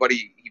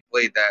anybody he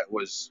played that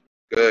was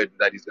good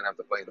that he's gonna have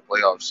to play in the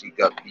playoffs, he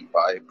got beat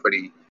by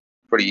pretty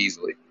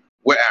easily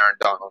with Aaron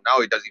Donald.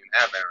 Now he doesn't even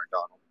have Aaron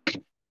Donald.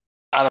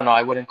 I don't know.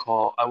 I wouldn't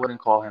call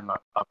him a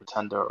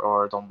pretender,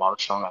 or don't bother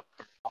showing up.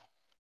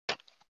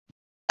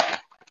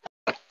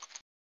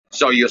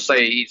 So you'll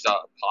say he's a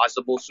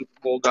possible Super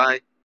Bowl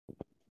guy,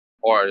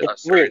 or a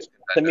It's serious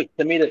weird.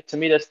 contender? To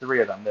me, there's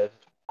three of them. There's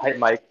Hype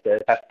Mike,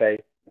 there's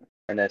Hefe,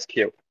 and there's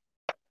Q.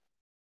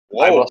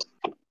 Whoa.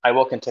 I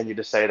will continue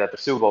to say that the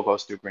Super Bowl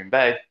goes through Green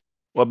Bay.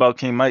 What about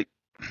King Mike?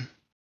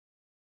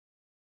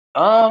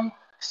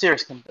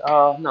 Serious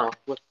no,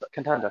 with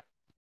contender.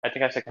 I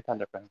think I said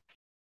contender for him.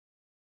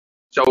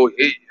 So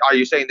are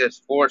you saying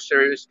there's 4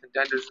 serious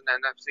contenders in the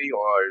NFC,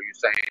 or are you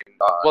saying?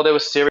 Well, there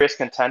was serious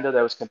contender,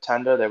 there was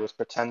contender, there was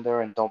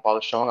pretender, and don't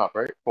bother showing up,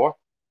 right? 4?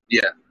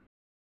 Yeah.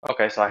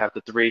 Okay, so I have the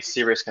 3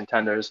 serious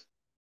contenders: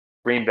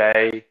 Green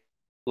Bay,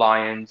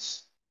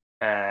 Lions,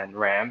 and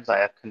Rams. I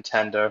have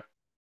contender,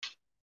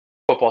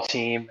 football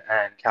team,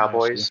 and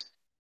Cowboys.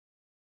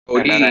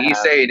 Well,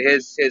 he's saying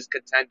his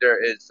contender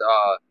is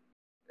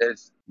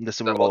the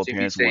Super Bowl ultimate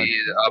appearance say one.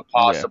 a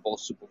possible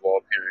Super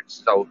Bowl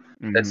appearance. So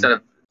Mhm. instead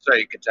of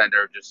saying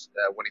contender, just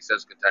when he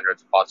says contender,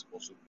 it's a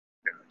possible Super Bowl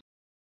appearance.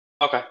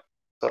 Okay,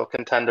 so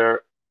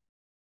contender.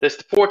 There's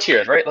 4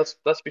 tiers, right? Let's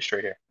be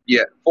straight here.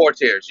 Yeah, 4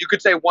 tiers. You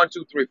could say 1,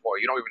 2, 3, 4.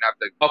 You don't even have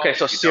to. Okay,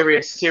 so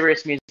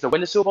serious means to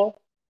win the Super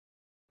Bowl.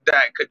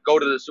 That could go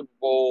to the Super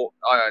Bowl,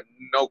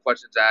 no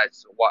questions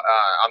asked.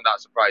 I'm not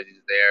surprised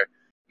he's there.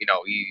 You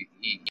know, he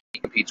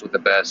competes with the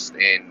best,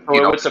 and So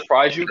it would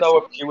surprise you though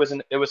if Q was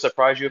in. It would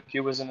surprise you if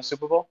Q was in the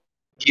Super Bowl.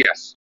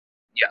 Yes.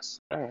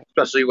 All right.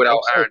 Especially without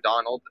Okay. Aaron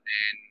Donald,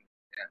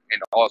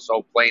 and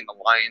also playing the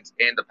Lions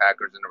and the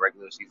Packers in the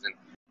regular season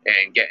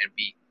and getting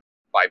beat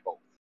by both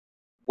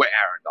with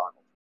Aaron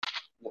Donald.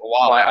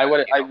 Well, I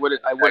wouldn't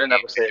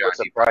ever say it would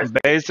surprise me.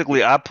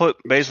 Basically,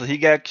 he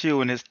got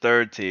Q in his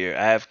 3rd tier.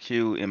 I have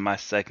Q in my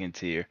 2nd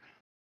tier.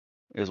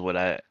 Is what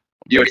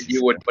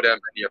You would put him in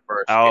your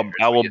first. I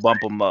tier, will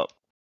bump him up.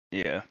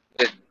 Yeah.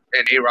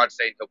 And A-Rod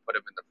saying he'll put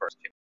him in the first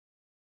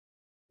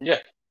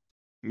tier.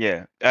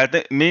 Yeah. I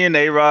think me and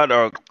A-Rod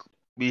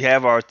we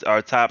have our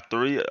top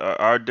 3.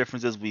 Our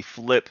differences we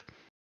flip.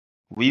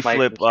 We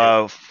Mike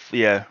flip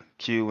and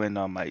Q and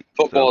Mike.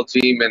 Football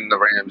team and the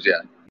Rams,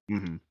 yeah.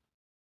 Mhm.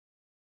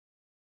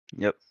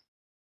 Yep.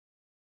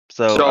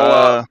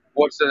 So,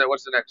 what's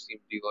the next team,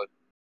 D-Lloyd?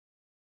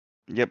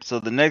 Yep. So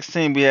the next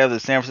team we have the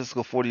San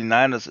Francisco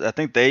 49ers. I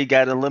think they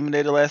got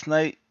eliminated last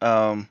night.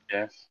 Yeah.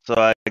 So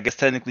I guess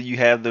technically you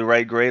have the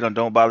right grade on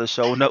Don't Bother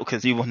Showing Up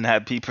because you will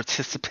not be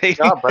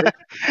participating. Yeah, buddy.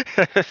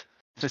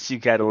 Since you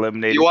got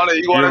eliminated. You want to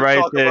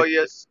talk there. about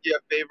your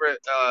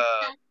favorite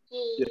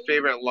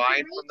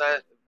line from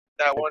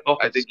that one?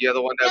 Okay. I think you're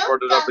the one that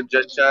brought it up in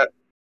Gen Chat.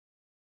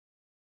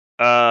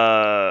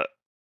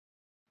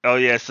 Oh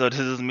yeah, so does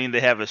this mean they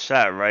have a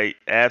shot, right?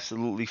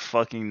 Absolutely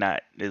fucking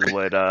not, is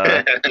what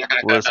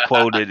was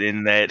quoted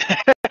in that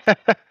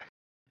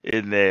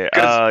in there.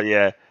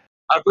 Yeah.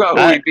 I forgot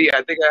who he beat.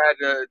 I think I had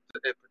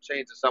it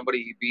pertain to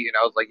somebody he beat, and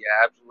I was like,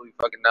 yeah, absolutely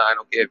fucking not. I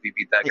don't care if he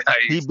beat that guy.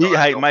 He beat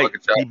Hype Mike.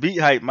 He beat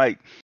Hype Mike.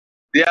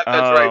 Yeah,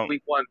 that's right.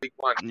 Week one.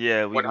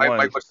 Yeah, when Hype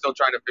Mike was still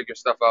trying to figure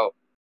stuff out.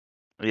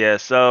 Yeah,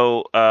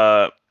 so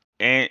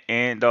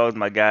Ant Dog's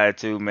my guy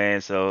too,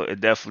 man. So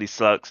it definitely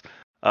sucks.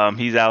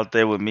 He's out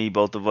there with me.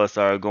 Both of us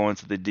are going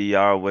to the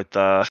DR with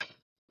FA.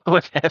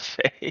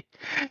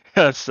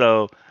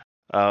 So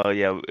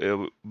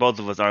both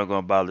of us aren't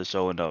going to bother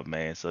showing up,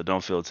 man. So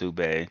don't feel too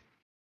bad.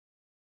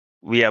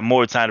 We have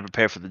more time to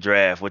prepare for the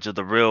draft, which is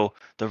the real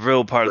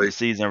part of the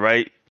season,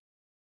 right?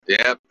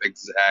 Yep,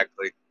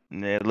 exactly.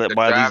 Yeah,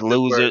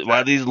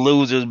 while these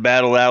losers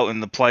battle out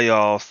in the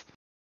playoffs,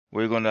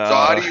 we're gonna. So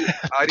how do you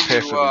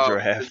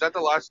draft. Is that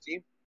the last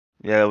team?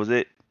 Yeah, that was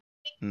it.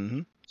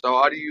 Mhm.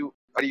 So how do you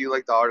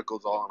like the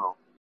articles all in all?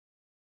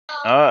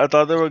 I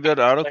thought they were good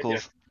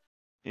articles.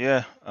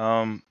 Yeah.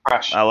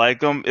 I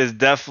like them. It's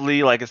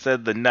definitely, like I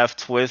said, the Neff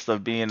twist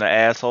of being an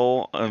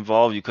asshole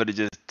involved. You could have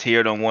just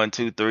tiered on 1,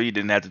 2, 3. You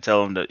didn't have to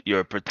tell them that you're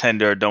a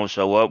pretender or don't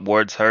show up.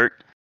 Words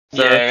hurt,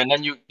 sir. Yeah, and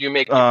then you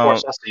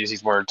force us to use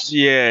these words.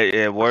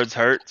 Yeah, words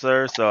hurt,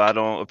 sir. So I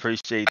don't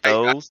appreciate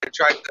those.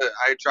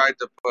 I tried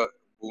to put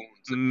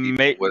wounds in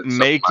people with some of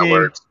my Making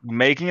words.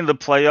 making the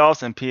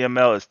playoffs in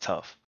PML is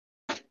tough.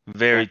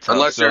 Very tough.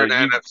 Unless So you're in the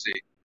NFC.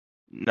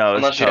 No,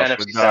 Unless it's you're tough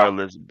NFC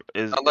regardless.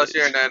 Unless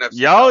you're in the NFC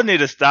Y'all South. need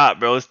to stop,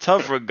 bro. It's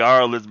tough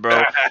regardless,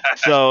 bro.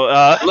 So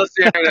Unless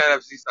you're in the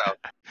NFC South.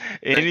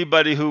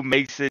 anybody who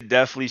makes it,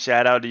 definitely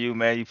shout out to you,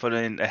 man. You put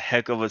in a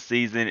heck of a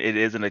season. It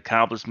is an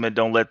accomplishment.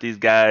 Don't let these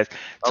guys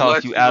talk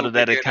Unless you you out will of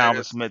that be in the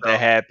accomplishment NFC that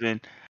South.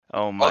 happened.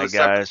 Oh Or my the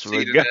seventh gosh.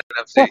 seed in the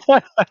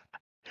NFC.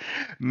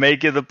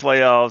 Making the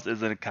playoffs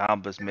is an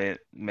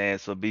accomplishment, man.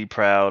 So be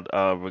proud,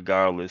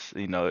 regardless,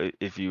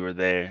 if you were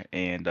there.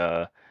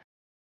 And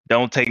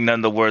don't take none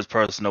of the words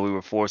personal. We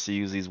were forced to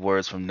use these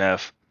words from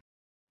Neff.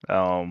 Take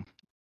them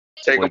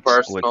Which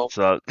personal.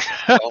 suck.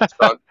 Don't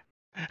suck.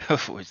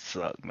 Which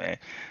suck, man.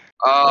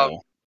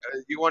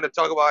 You want to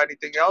talk about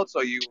anything else,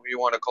 or you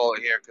want to call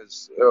it here?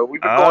 Because we've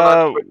been going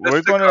on with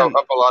this thing up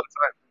a lot of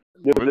time.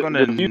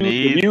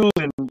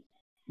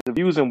 The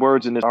views and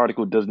words in this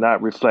article does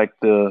not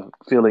reflect the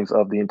feelings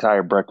of the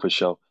entire breakfast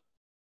show.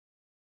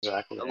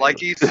 Exactly. Like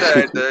he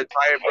said, the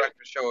entire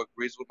breakfast show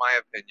agrees with my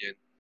opinion.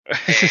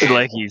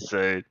 Like he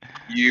said,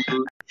 you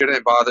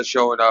shouldn't bother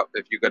showing up.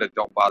 If you're gonna,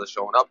 don't bother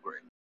showing up.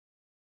 Great.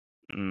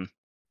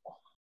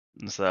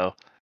 So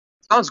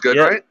sounds good,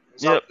 yep, right?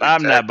 Yep.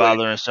 I'm not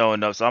bothering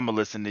showing up, so I'm gonna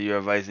listen to your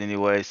advice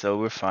anyway. So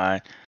we're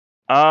fine.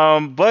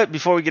 But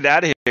before we get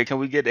out of here, can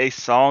we get a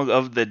song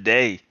of the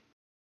day?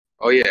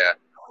 Oh yeah.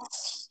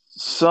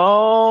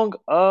 Song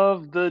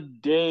of the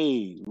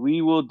day.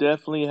 We will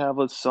definitely have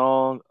a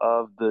song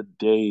of the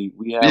day.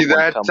 We have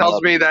that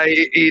tells me that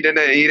he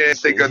didn't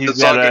think of the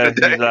song of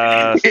the day.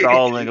 He's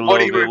stalling a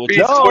little bit.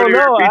 Repeats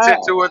it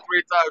 2 or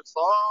 3 times.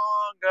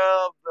 Song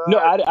of the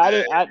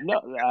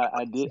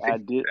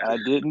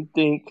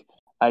day.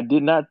 I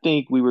did not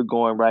think we were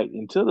going right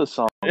into the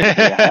song.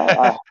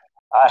 I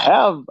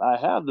have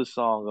the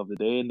song of the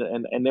day,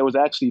 and there was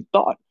actually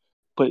thought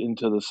put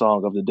into the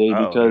song of the day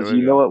because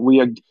you know what, we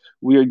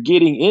are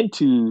getting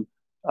into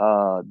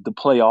the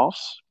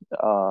playoffs,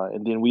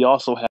 and then we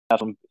also have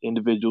some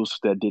individuals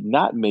that did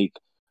not make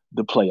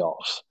the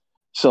playoffs,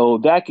 so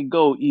that could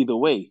go either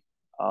way.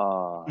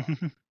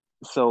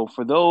 So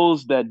for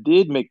those that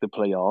did make the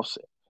playoffs,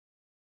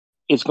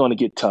 it's going to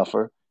get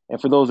tougher,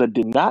 and for those that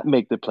did not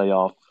make the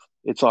playoff,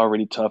 it's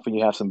already tough, and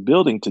you have some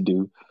building to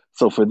do.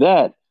 So for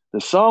that,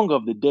 the song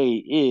of the day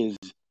is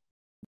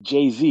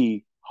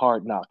Jay-Z,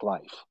 Hard Knock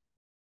Life.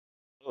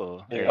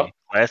 Oh, hey,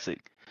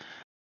 classic.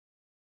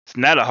 It's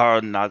not a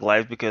hard knock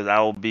life because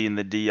I will be in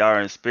the DR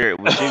in spirit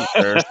with you,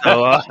 sir.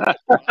 So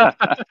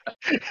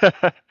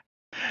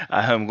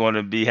I am going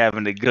to be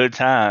having a good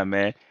time,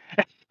 man.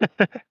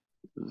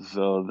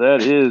 So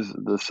that is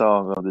the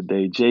song of the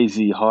day,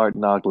 Jay-Z, Hard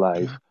Knock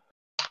Life.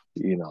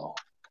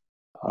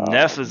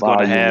 Neff is going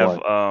to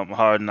have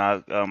Hard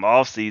Knock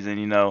off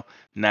season,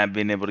 not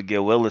being able to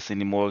get Willis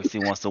anymore because he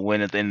wants to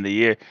win at the end of the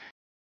year.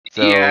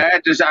 So, yeah, I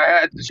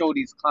had to show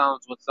these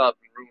clowns what's up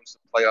and ruin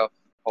some playoff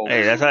holes.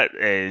 Hey, that's how.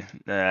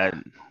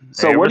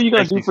 So what are you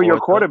going to do for your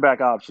quarterback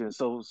option?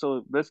 So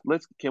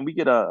let's can we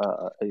get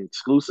a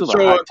exclusive?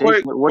 So what are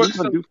you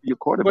going to do for your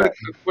quarterback?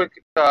 Quick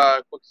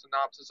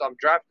synopsis. I'm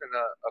drafting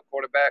a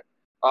quarterback.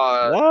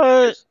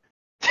 What?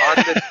 On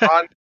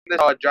this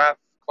draft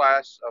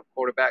class of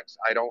quarterbacks,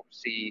 I don't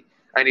see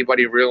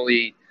anybody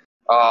really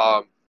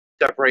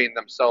separating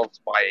themselves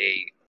by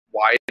a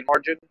wide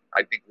margin.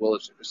 I think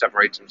Willis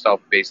separates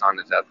himself based on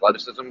his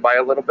athleticism by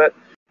a little bit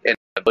and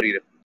ability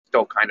to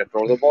still kind of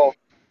throw the ball.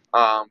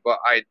 But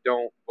I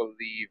don't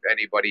believe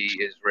anybody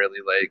is really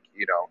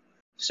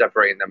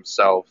separating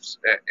themselves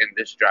in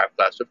this draft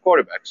class of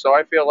quarterbacks. So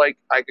I feel like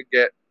I could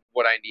get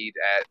what I need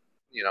at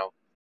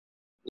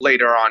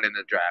later on in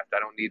the draft. I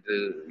don't need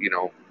to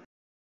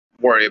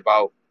worry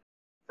about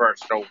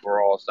first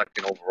overall,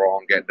 second overall,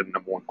 and getting the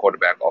number 1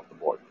 quarterback off the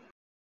board.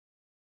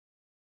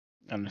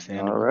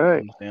 Understandable. All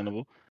right.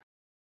 Understandable.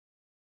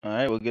 All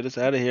right, we'll get us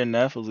out of here,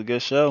 Neff. It was a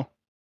good show.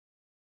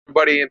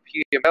 Everybody in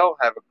PML,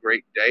 have a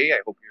great day. I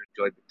hope you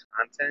enjoyed the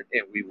content,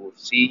 and we will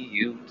see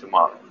you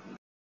tomorrow.